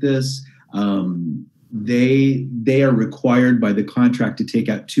production like this, they are required by the contract to take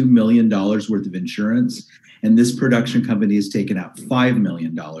out $2 million worth of insurance. And this production company has taken out $5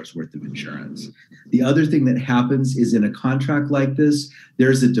 million worth of insurance. The other thing that happens is in a contract like this,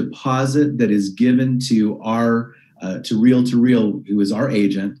 there's a deposit that is given to our to Reel, who is our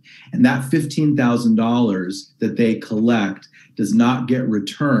agent, and that $15,000 that they collect does not get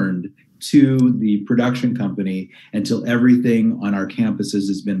returned to the production company until everything on our campuses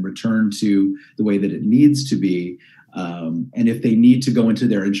has been returned to the way that it needs to be. And if they need to go into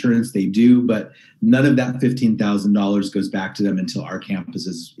their insurance, they do, but none of that $15,000 goes back to them until our campus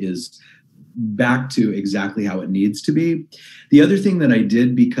is back to exactly how it needs to be. The other thing that I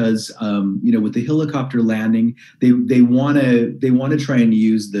did, because with the helicopter landing, they want to try and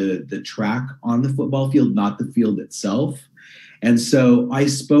use the track on the football field, not the field itself. And so I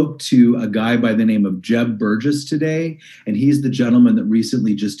spoke to a guy by the name of Jeb Burgess today, and he's the gentleman that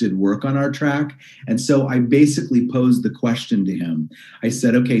recently just did work on our track. And so I basically posed the question to him. I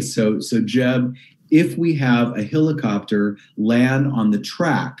said, okay, so Jeb, if we have a helicopter land on the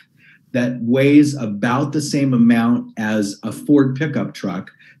track that weighs about the same amount as a Ford pickup truck,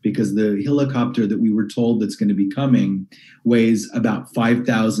 because the helicopter that we were told that's going to be coming weighs about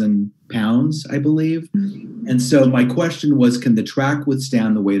 5,000 pounds, I believe. And so my question was, can the track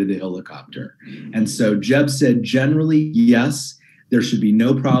withstand the weight of the helicopter? And so Jeb said, generally, yes, there should be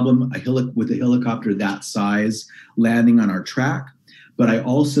no problem with a helicopter that size landing on our track. But I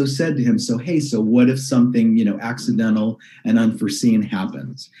also said to him, so what if something, accidental and unforeseen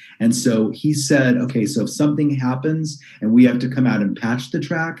happens? And so he said, okay, so if something happens and we have to come out and patch the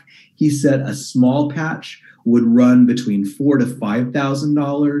track, he said a small patch would run between $4,000 to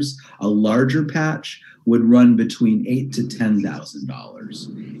 $5,000. A larger patch would run between $8,000 to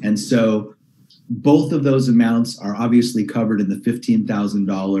 $10,000. And so both of those amounts are obviously covered in the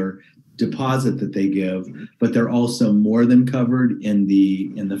 $15,000 deposit that they give, but they're also more than covered in the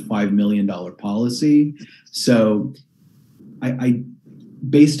 $5 million policy. So I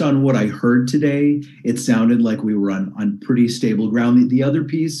based on what I heard today, it sounded like we were on pretty stable ground. The other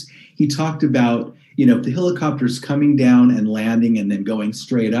piece, he talked about, if the helicopter's coming down and landing and then going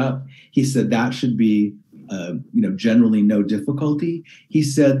straight up, he said that should be generally no difficulty. He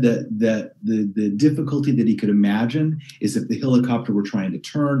said that the difficulty that he could imagine is if the helicopter were trying to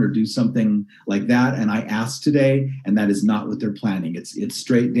turn or do something like that. And I asked today, and that is not what they're planning. It's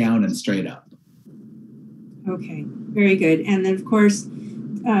straight down and straight up. Okay, very good. And then, of course,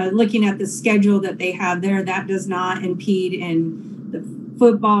 looking at the schedule that they have there, that does not impede in the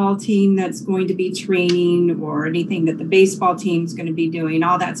football team that's going to be training or anything that the baseball team is going to be doing.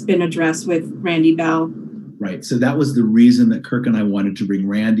 All that's been addressed with Randy Bell. Right. So that was the reason that Kirk and I wanted to bring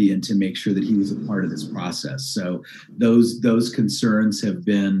Randy in, to make sure that he was a part of this process. So those concerns have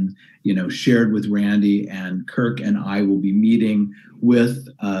been, shared with Randy, and Kirk and I will be meeting with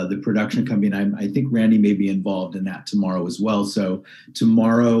the production company. And I think Randy may be involved in that tomorrow as well. So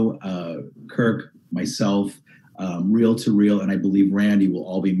tomorrow, Kirk, myself, Reel to Reel, and I believe Randy will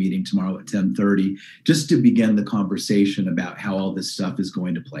all be meeting tomorrow at 10:30, just to begin the conversation about how all this stuff is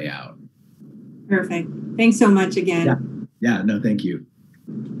going to play out. Perfect. Thanks so much again. Yeah, no, thank you.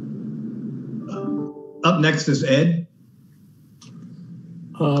 Up next is Ed.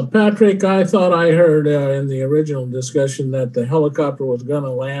 Patrick, I thought I heard in the original discussion that the helicopter was going to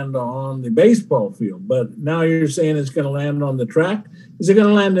land on the baseball field, but now you're saying it's going to land on the track. Is it going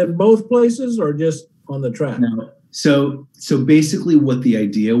to land in both places or just on the track? No. So basically what the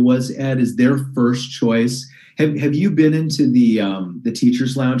idea was, Ed, is their first choice. Have you been into the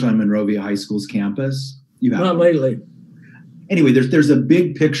teacher's lounge on Monrovia High School's campus? You have? Not lately. Anyway, there's a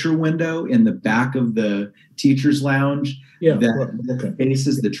big picture window in the back of the teacher's lounge that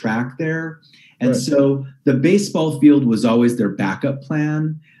faces the track there. And so the baseball field was always their backup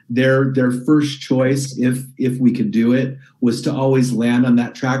plan. their first choice, if we could do it, was to always land on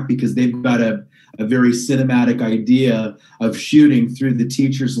that track because they've got a very cinematic idea of shooting through the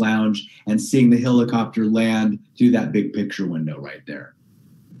teacher's lounge and seeing the helicopter land through that big picture window right there.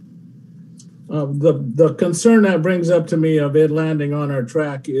 The concern that brings up to me of it landing on our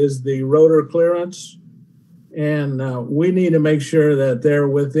track is the rotor clearance. And we need to make sure that they're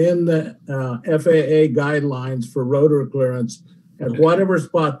within the FAA guidelines for rotor clearance at whatever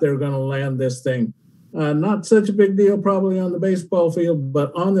spot they're going to land this thing. Not such a big deal probably on the baseball field,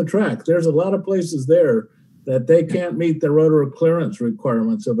 but on the track, there's a lot of places there that they can't meet the rotor clearance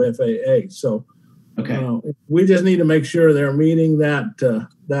requirements of FAA. So we just need to make sure they're meeting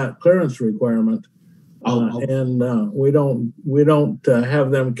that clearance requirement. And we don't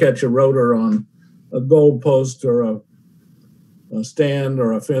have them catch a rotor on a goal post or a stand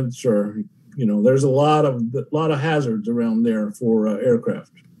or a fence, or there's a lot of hazards around there for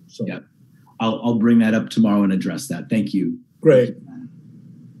aircraft. So yeah, I'll bring that up tomorrow and address that. Thank you. Great.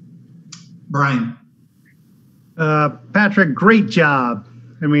 Brian. Patrick, great job.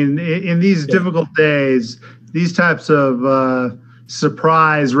 I mean, in these difficult days, these types of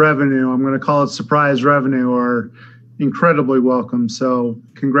surprise revenue, I'm going to call it surprise revenue, are incredibly welcome. So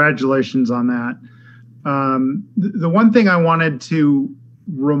congratulations on that. The one thing I wanted to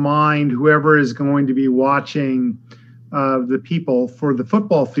remind whoever is going to be watching the people for the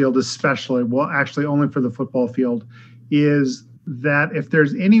football field especially, well, actually only for the football field, is that if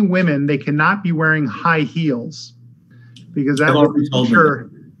there's any women, they cannot be wearing high heels because that will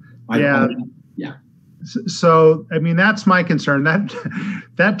sure. Yeah. Yeah. So, I mean, that's my concern.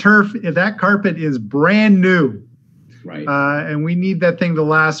 That turf, that carpet is brand new. Right. And we need that thing to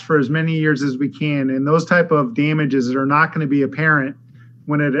last for as many years as we can. And those type of damages are not going to be apparent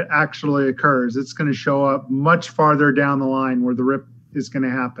when it actually occurs. It's going to show up much farther down the line where the rip is going to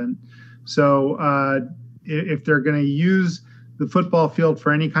happen. So if they're going to use the football field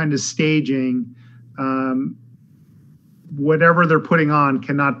for any kind of staging, whatever they're putting on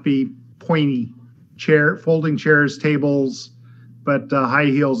cannot be pointy. Folding chairs, tables, but high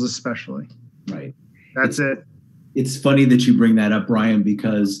heels especially. Right. That's it. It's funny that you bring that up, Brian,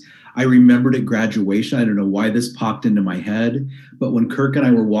 because I remembered at graduation, I don't know why this popped into my head, but when Kirk and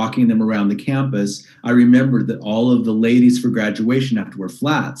I were walking them around the campus, I remembered that all of the ladies for graduation have to wear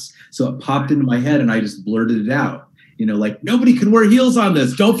flats. So it popped into my head and I just blurted it out. Like, nobody can wear heels on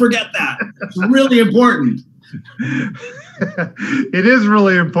this. Don't forget that. It's really important. It is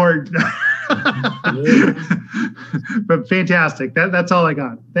really important. But fantastic. That's all I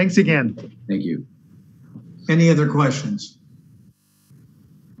got. Thanks again. Thank you. Any other questions?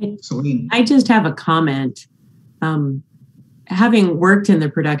 Celine. I just have a comment. Having worked in the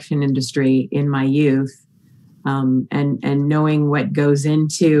production industry in my youth, and knowing what goes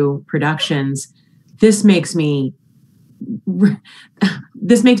into productions, this makes me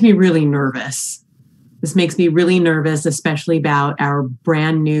really nervous. This makes me really nervous, especially about our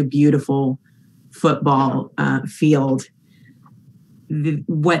brand new, beautiful football field.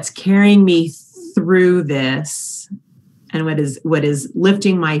 What's carrying me through this and what is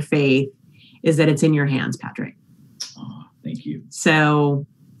lifting my faith is that it's in your hands, Patrick. Oh, thank you. So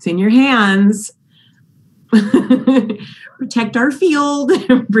it's in your hands. Protect our field,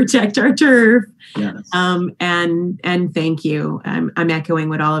 protect our turf. Yes. And thank you. I'm echoing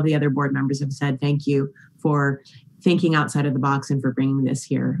what all of the other board members have said. Thank you for thinking outside of the box and for bringing this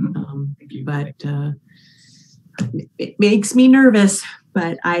here. It makes me nervous,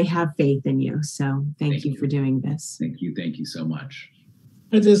 but I have faith in you. So thank you for doing this. Thank you. Thank you so much.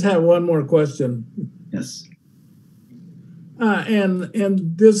 I just have one more question. Yes.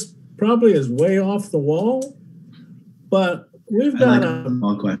 And this probably is way off the wall, but we've got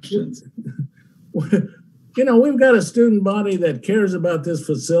all questions. We've got a student body that cares about this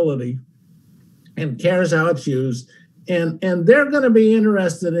facility and cares how it's used, and they're going to be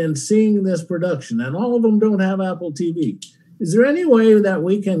interested in seeing this production, and all of them don't have Apple TV. Is there any way that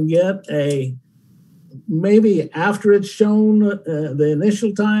we can get maybe after it's shown the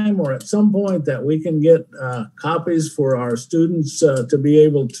initial time or at some point that we can get copies for our students to be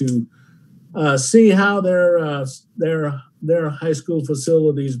able to see how their high school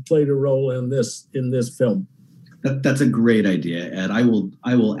facilities played a role in this film? That's a great idea, Ed. I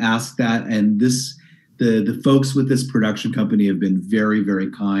will ask that. And the folks with this production company have been very, very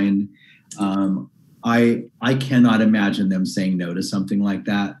kind. I cannot imagine them saying no to something like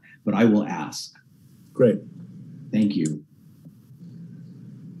that, but I will ask. Great. Thank you.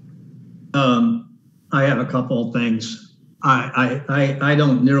 I have a couple of things. I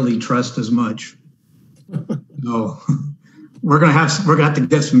don't nearly trust as much. No. we're gonna have to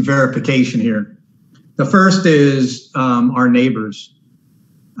get some verification here. The first is our neighbors.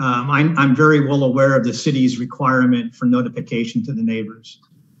 I'm very well aware of the city's requirement for notification to the neighbors.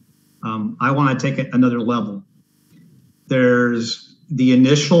 I want to take it another level. There's the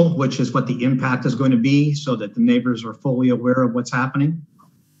initial, which is what the impact is going to be, so that the neighbors are fully aware of what's happening,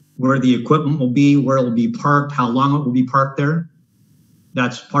 where the equipment will be, where it will be parked, how long it will be parked there.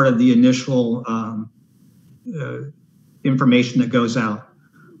 That's part of the initial information that goes out.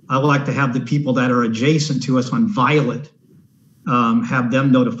 I would like to have the people that are adjacent to us on Violet, have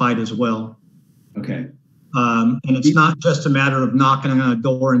them notified as well. Okay. And it's not just a matter of knocking on a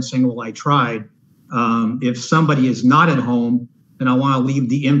door and saying, well, I tried. If somebody is not at home, then I want to leave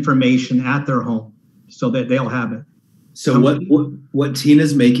the information at their home so that they'll have it. So what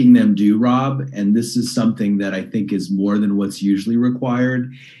Tina's making them do, Rob, and this is something that I think is more than what's usually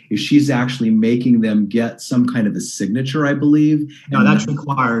required, is she's actually making them get some kind of a signature, I believe. No, that's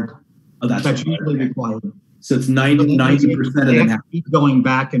required. Oh, that's usually required. So it's 90% of them have to keep going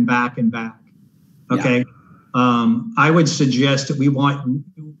back and back and back. Okay. Yeah. I would suggest that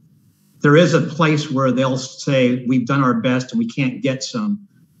there is a place where they'll say, we've done our best and we can't get some.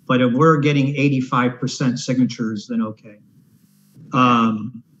 But if we're getting 85% signatures, then okay.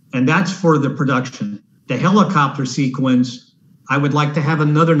 And that's for the production. The helicopter sequence, I would like to have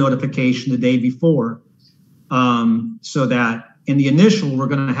another notification the day before, so that in the initial, we're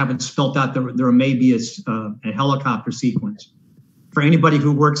going to have it spelled out that there may be a helicopter sequence. For anybody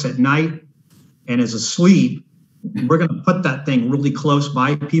who works at night and is asleep, we're going to put that thing really close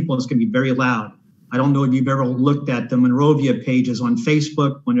by people. It's going to be very loud. I don't know if you've ever looked at the Monrovia pages on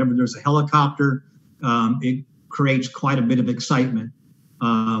Facebook. Whenever there's a helicopter, it creates quite a bit of excitement.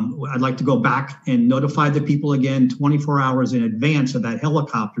 I'd like to go back and notify the people again 24 hours in advance of that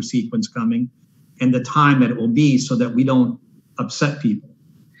helicopter sequence coming and the time that it will be, so that we don't upset people.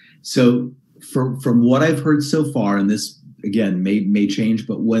 So from what I've heard so far, and this again may change,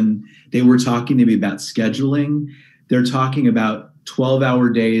 but when they were talking to me about scheduling, they're talking about 12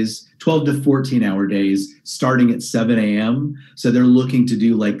 to 14 hour days starting at 7 a.m. So they're looking to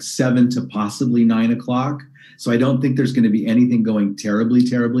do like 7 to possibly 9 o'clock. So I don't think there's going to be anything going terribly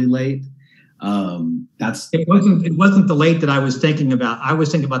late. It wasn't the late that I was thinking about. I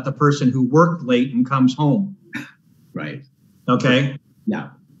was thinking about the person who worked late and comes home. Right. Okay. Yeah.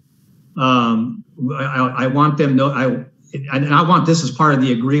 I want them and I want this as part of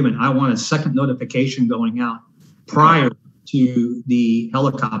the agreement. I want a second notification going out prior to the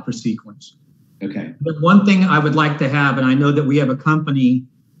helicopter sequence. Okay. But one thing I would like to have, and I know that we have a company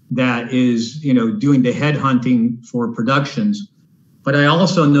that is, doing the headhunting for productions, but I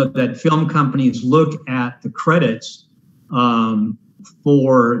also know that film companies look at the credits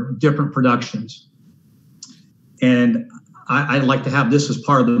for different productions. And I'd like to have this as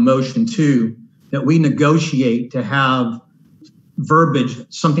part of the motion too, that we negotiate to have verbiage,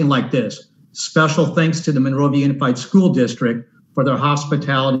 something like this. Special thanks to the Monrovia Unified School District for their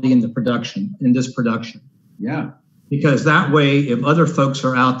hospitality in this production. Yeah. Because that way, if other folks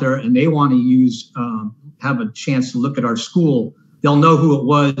are out there and they want to have a chance to look at our school, they'll know who it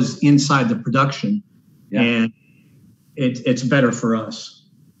was inside the production. Yeah. And it's better for us.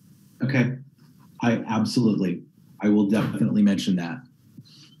 Okay. I will definitely mention that.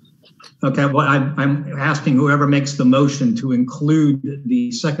 Okay, well, I'm asking whoever makes the motion to include the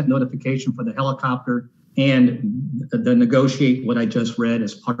second notification for the helicopter and the negotiate what I just read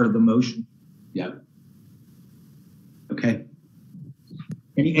as part of the motion. Yeah. Okay.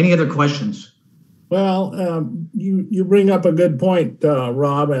 Any other questions? Well, you bring up a good point,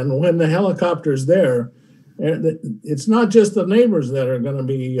 Rob, and when the helicopter's there, it's not just the neighbors that are going to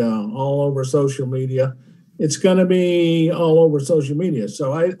be all over social media. It's going to be all over social media.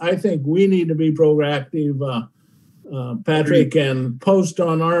 So I think we need to be proactive, Patrick, and post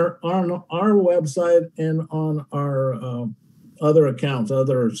on our website and on our other accounts,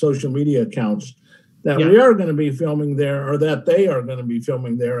 other social media accounts, that we are going to be filming there, or that they are going to be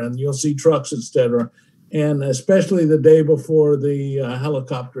filming there, and you'll see trucks, etc. And especially the day before the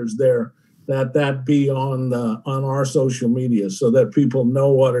helicopters there, that be on our social media, so that people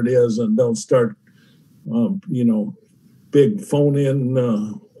know what it is and don't start big phone in,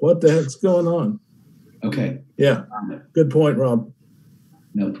 what the heck's going on? Okay. Yeah. Good point, Rob.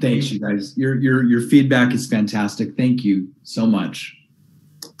 No, thanks, you guys. Your feedback is fantastic. Thank you so much.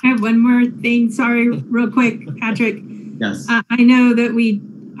 I have one more thing. Sorry, real quick, Patrick. Yes. I know that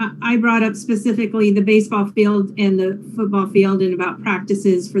I brought up specifically the baseball field and the football field and about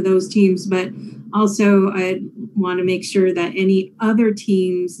practices for those teams, but also I'd want to make sure that any other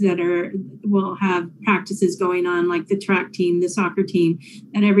teams that will have practices going on, like the track team, the soccer team,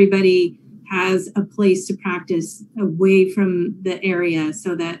 that everybody has a place to practice away from the area,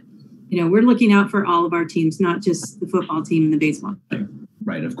 so that, we're looking out for all of our teams, not just the football team and the baseball team.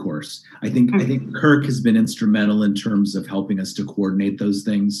 Right, of course. I think Kirk has been instrumental in terms of helping us to coordinate those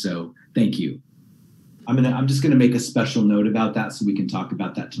things. So thank you. I'm just gonna make a special note about that so we can talk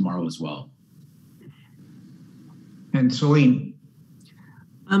about that tomorrow as well. And Celine.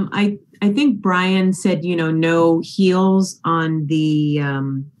 I think Brian said, no heels on the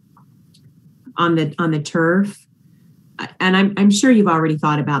turf. And I'm sure you've already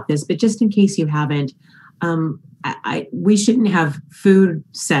thought about this, but just in case you haven't, we shouldn't have food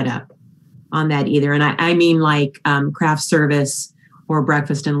set up on that either. And I mean like craft service or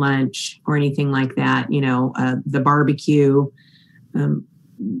breakfast and lunch or anything like that, the barbecue,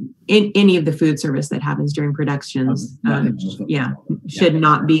 in any of the food service that happens during productions, should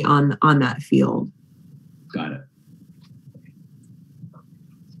not be on that field. Got it.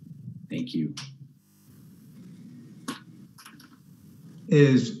 Thank you.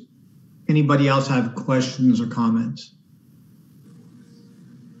 Is anybody else have questions or comments?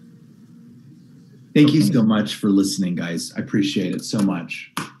 Thank you so much for listening, guys. I appreciate it so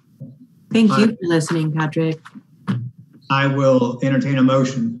much. Thank you for listening, Patrick. I will entertain a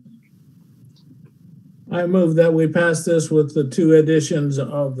motion. I move that we pass this with the 2 additions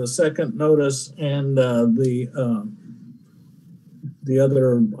of the second notice and the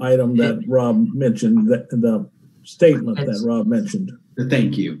other item that Rob mentioned, the statement that Rob mentioned.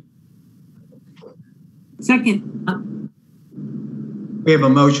 Thank you. Second. We have a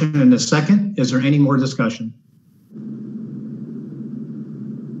motion and a second. Is there any more discussion?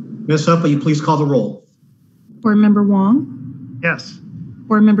 Ms. Huff, will you please call the roll? Board Member Wong? Yes.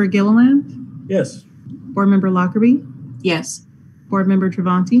 Board Member Gilliland? Yes. Board Member Lockerbie? Yes. Board Member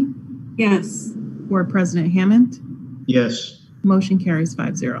Travanti? Yes. Board President Hammond? Yes. Motion carries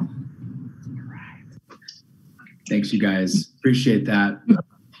 5-0. Thanks, you guys. Appreciate that.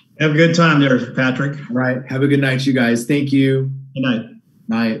 Have a good time there, Patrick. All right. Have a good night, you guys. Thank you. Good night.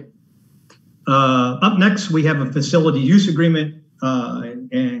 Night. Up next, we have a facility use agreement,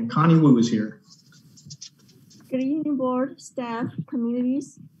 and Connie Wu is here. Good evening, board, staff,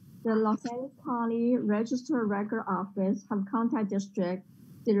 communities. The Los Angeles County Register Record Office have contacted district.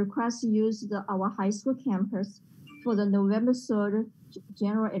 They request to use our high school campus for the November 3rd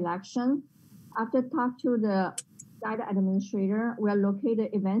general election. After talk to the site administrator, we are located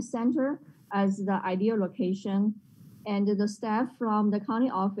event center as the ideal location. And the staff from the county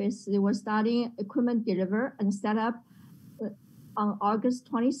office, they were starting equipment deliver and set up on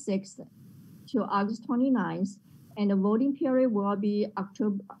August 26th to August 29th. And the voting period will be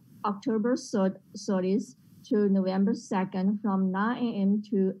October 30th to November 2nd from 9 a.m.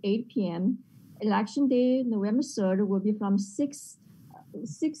 to 8 p.m. Election day, November 3rd, will be from 6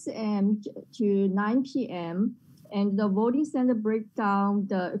 a.m. to 9 p.m. And the voting center breakdown,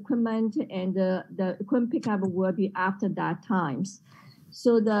 the equipment and the equipment pickup will be after that times.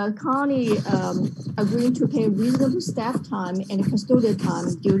 So the county agreed to pay reasonable staff time and custodial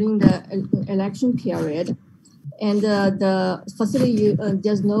time during the election period. And the facility,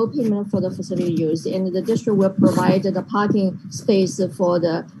 there's no payment for the facility use, and the district will provide the parking space for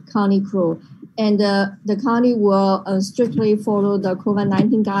the county crew. And the county will strictly follow the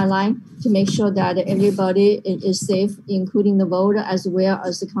COVID-19 guideline to make sure that everybody is safe, including the voter as well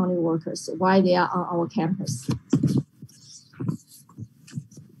as the county workers while they are on our campus.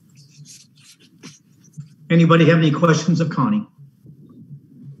 Anybody have any questions of Connie?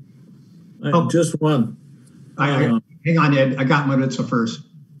 Just one. Hang on, Ed. I got Maritza first.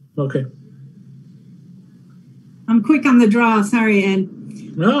 Okay. I'm quick on the draw. Sorry, Ed.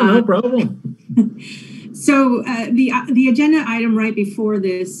 No problem. So the agenda item right before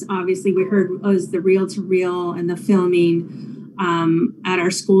this, obviously, we heard was the reel-to-reel and the filming at our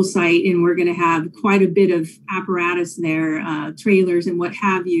school site, and we're going to have quite a bit of apparatus there, trailers and what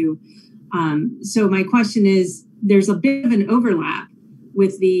have you. So my question is, there's a bit of an overlap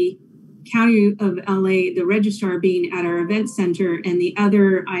with the County of LA, the registrar being at our event center and the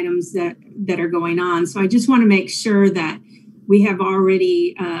other items that are going on. So I just want to make sure that we have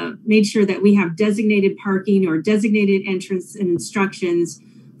already made sure that we have designated parking or designated entrance and instructions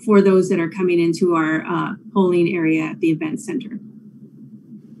for those that are coming into our polling area at the event center.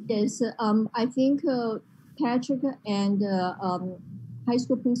 Yes, I think Patrick and high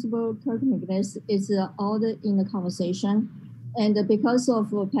school principal Kirk McNiss is all in the conversation. And because of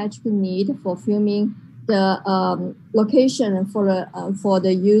Patrick's need for filming the location for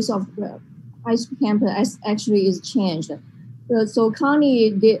the use of high school campus actually is changed. So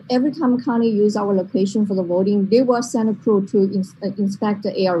county, every time county use our location for the voting, they will send a crew to inspect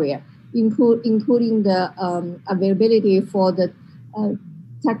the area, including the availability for the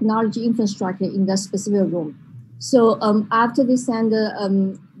technology infrastructure in that specific room. So after they send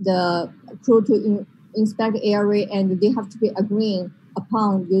the crew to inspect the area, and they have to be agreeing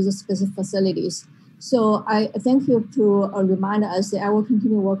upon use specific facilities. So I thank you to remind us that I will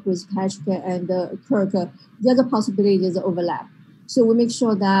continue to work with Patrick and Kirk. The other possibility is overlap. So we make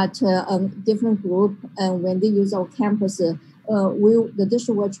sure that different group, and when they use our campus, the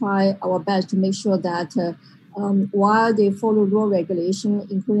district will try our best to make sure that while they follow law regulation,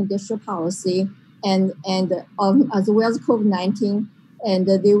 including district policy, and as well as COVID-19, and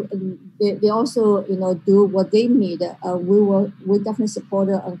they also do what they need. We definitely support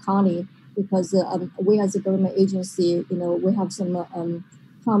county, because we as a government agency, we have some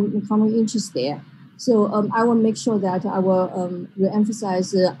common interest there. So I will make sure that I will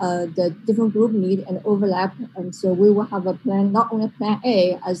re-emphasize the different group need and overlap. And so we will have a plan, not only plan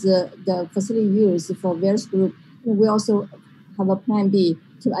A as the facility used for various groups, we also have a plan B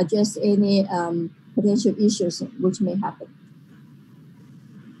to address any potential issues which may happen.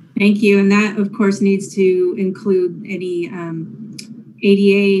 Thank you. And that, of course, needs to include any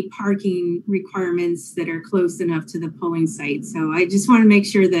ADA parking requirements that are close enough to the polling site. So I just want to make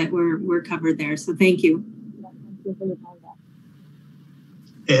sure that we're covered there. So thank you.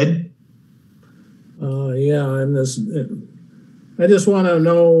 Ed? Yeah, and this, I just want to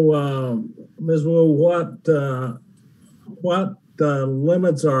know, Ms. Wu, what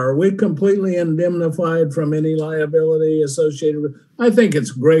limits are we completely indemnified from any liability associated with? I think it's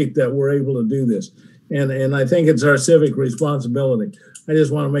great that we're able to do this, and I think it's our civic responsibility. I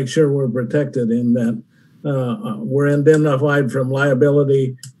just want to make sure we're protected in that we're indemnified from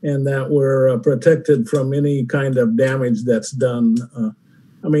liability, and that we're protected from any kind of damage that's done.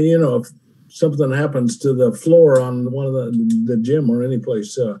 I mean, if something happens to the floor on one of the gym or any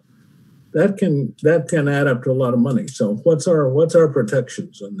place, that can add up to a lot of money. So what's our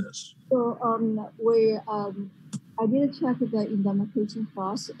protections on this? So I did check the indemnification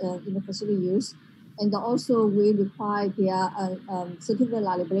cost in the facility use, and also we require their certificate of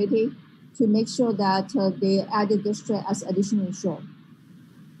liability to make sure that they add the district as additional insurance.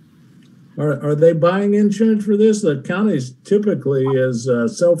 Are they buying insurance for this? The counties typically is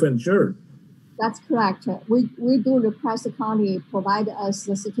self-insured. That's correct. We do request the county provide us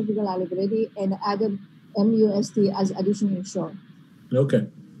the certificate of liability and add MUSD as additional insurance. Okay.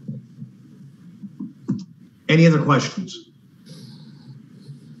 Any other questions?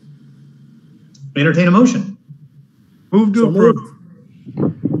 Entertain a motion. Move to approve.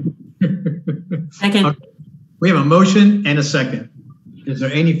 Second. We have a motion and a second. Is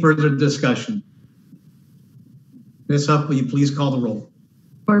there any further discussion? Ms. Huff, will you please call the roll?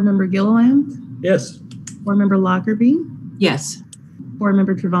 Board Member Gilliland? Yes. Board Member Lockerbie? Yes. Board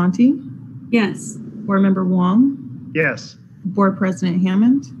Member Travanti? Yes. Board Member Wong? Yes. Board President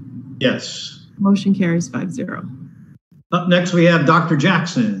Hammond? Yes. Motion carries 5-0. Up next, we have Dr.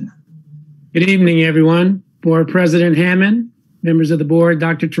 Jackson. Good evening, everyone. Board President Hammond, members of the board,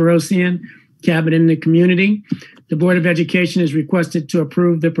 Dr. Terosian, cabinet and the community. The Board of Education is requested to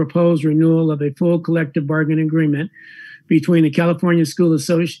approve the proposed renewal of a full collective bargaining agreement between the California School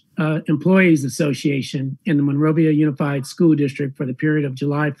Employees Association and the Monrovia Unified School District for the period of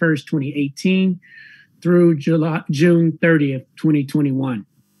July 1st, 2018 through June 30th, 2021.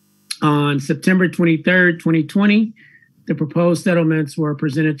 On September 23rd, 2020, the proposed settlements were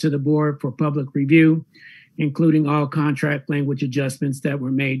presented to the board for public review, including all contract language adjustments that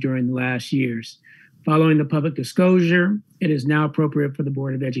were made during the last years. Following the public disclosure, it is now appropriate for the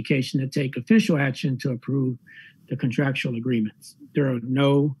Board of Education to take official action to approve the contractual agreements. There are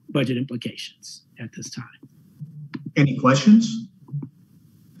no budget implications at this time. Any questions?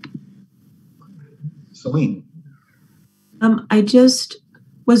 Celine. I just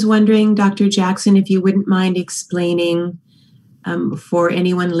was wondering, Dr. Jackson, if you wouldn't mind explaining for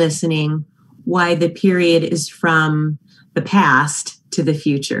anyone listening why the period is from the past to the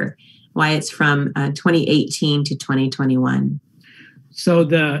future, why it's from 2018 to 2021. So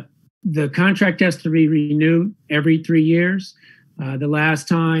the contract has to be renewed every 3 years. The last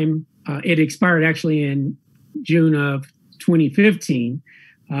time it expired actually in June of 2015.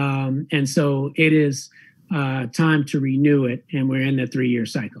 And so it is time to renew it, and we're in the 3-year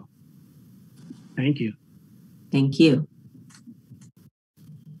cycle. Thank you. Thank you.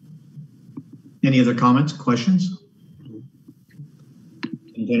 Any other comments, questions?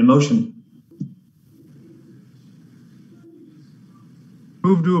 Entertain a motion.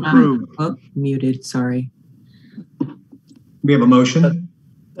 Move to approve. Muted, sorry. We have a motion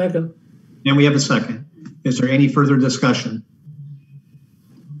Second. and we have a second. Is there any further discussion?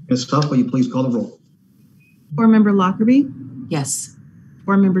 Ms. Huff, will you please call the roll? Board Member Lockerbie? Yes.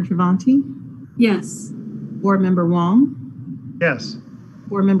 Board Member Travanti? Yes. Board Member Wong? Yes.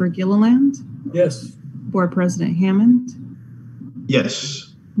 Board Member Gilliland? Yes. Board President Hammond?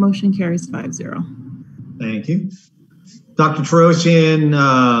 Yes. Motion carries 5-0. Thank you. Dr.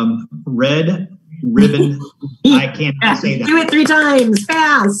 Terosian, red ribbon. I can't say that. Do it 3 times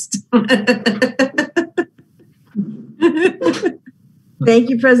fast. Thank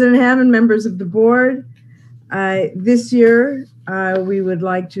you, President Hammond, members of the board. This year, we would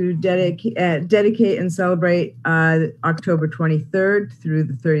like to dedicate and celebrate October 23rd through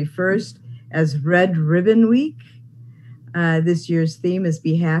the 31st as Red Ribbon Week. This year's theme is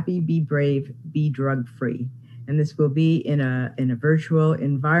Be Happy, Be Brave, Be Drug Free. And this will be in a virtual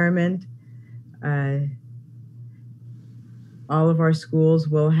environment. All of our schools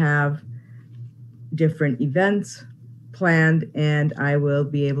will have different events planned, and I will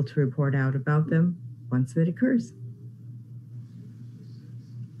be able to report out about them once it occurs.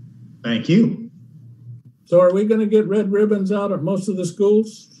 Thank you. So are we going to get red ribbons out at most of the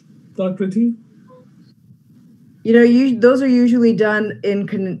schools, Dr. T? You know, those are usually done in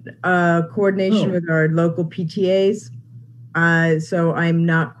coordination with our local PTAs. So I'm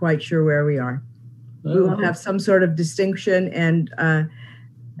not quite sure where we are. We will have some sort of distinction, and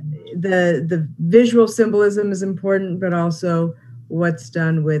the visual symbolism is important, but also what's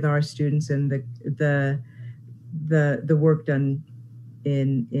done with our students and the work done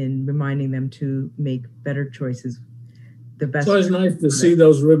in reminding them to make better choices. It's always nice to see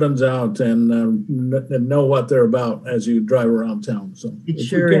those ribbons out and know what they're about as you drive around town. So it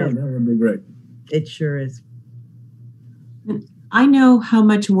sure is. That would be great. It sure is. I know how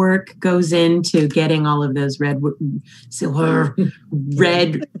much work goes into getting all of those red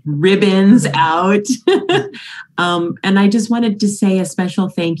ribbons out. And I just wanted to say a special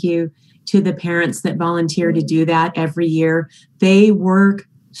thank you to the parents that volunteer to do that every year. They work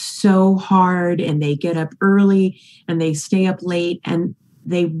so hard and they get up early and they stay up late and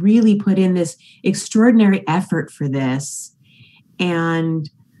they really put in this extraordinary effort for this. And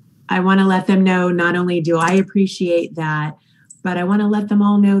I want to let them know, not only do I appreciate that, but I want to let them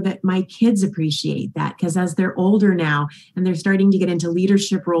all know that my kids appreciate that, because as they're older now and they're starting to get into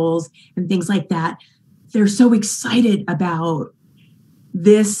leadership roles and things like that, they're so excited about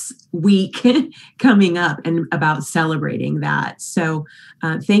this week coming up and about celebrating that. So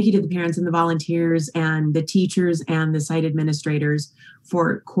thank you to the parents and the volunteers and the teachers and the site administrators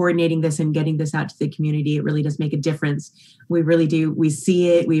for coordinating this and getting this out to the community. It really does make a difference. We really do. We see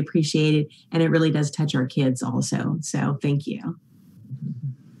it, we appreciate it, and it really does touch our kids also. So thank you.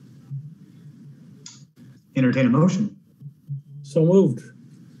 Entertain a motion. So moved.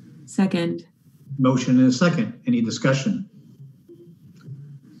 Second. Motion and a second. Any discussion?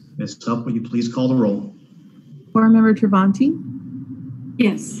 Ms. Huff, will you please call the roll? Board Member Travanti?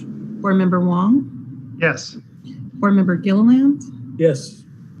 Yes. Board Member Wong? Yes. Board Member Gilliland? Yes.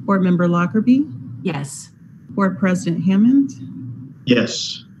 Board Member Lockerbie? Yes. Board President Hammond?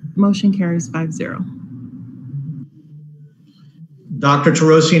 Yes. Motion carries 5-0. Dr.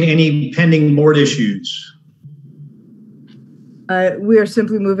 Terosian, any pending board issues? We are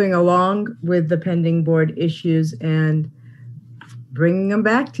simply moving along with the pending board issues and bringing them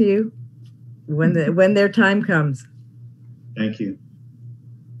back to you when their time comes. Thank you.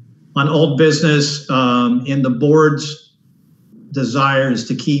 On old business, in the board's desires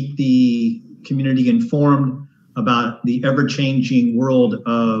to keep the community informed about the ever-changing world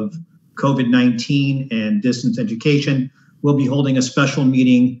of COVID-19 and distance education, we'll be holding a special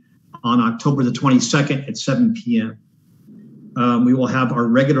meeting on October the 22nd at 7 p.m. We will have our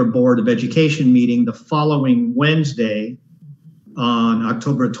regular Board of Education meeting the following Wednesday on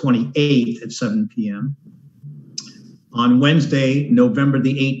October 28th at 7 p.m. On Wednesday, November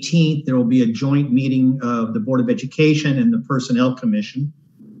the 18th, there will be a joint meeting of the Board of Education and the Personnel Commission.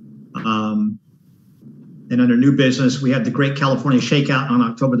 And under new business, we have the Great California Shakeout on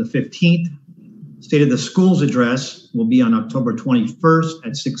October the 15th. State of the Schools address will be on October 21st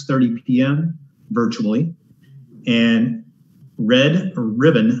at 6:30 p.m. virtually. And Red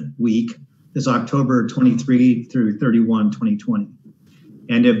Ribbon Week is October 23 through 31, 2020.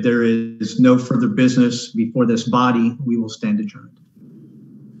 And if there is no further business before this body, we will stand adjourned.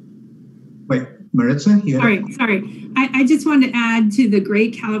 Wait, Maritza? Sorry. I just wanted to add to the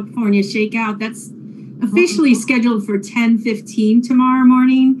Great California Shakeout. That's officially scheduled for 10:15 tomorrow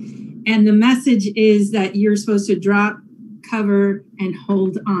morning. And the message is that you're supposed to drop cover, and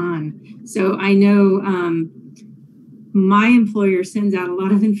hold on. So I know my employer sends out a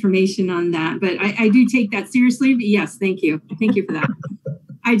lot of information on that, but I do take that seriously. But yes, thank you. Thank you for that.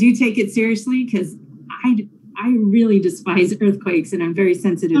 I do take it seriously because I really despise earthquakes and I'm very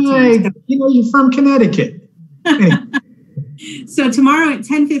sensitive to them. You know, you're from Connecticut. So tomorrow at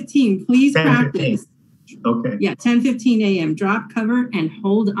 10:15, please 10:15. practice. Okay. Yeah, 10:15 a.m. Drop, cover, and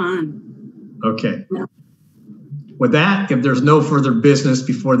hold on. Okay. With that, if there's no further business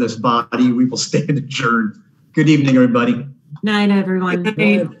before this body, we will stand adjourned. Good evening, everybody. Night, everyone. Good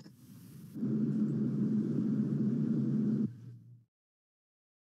night.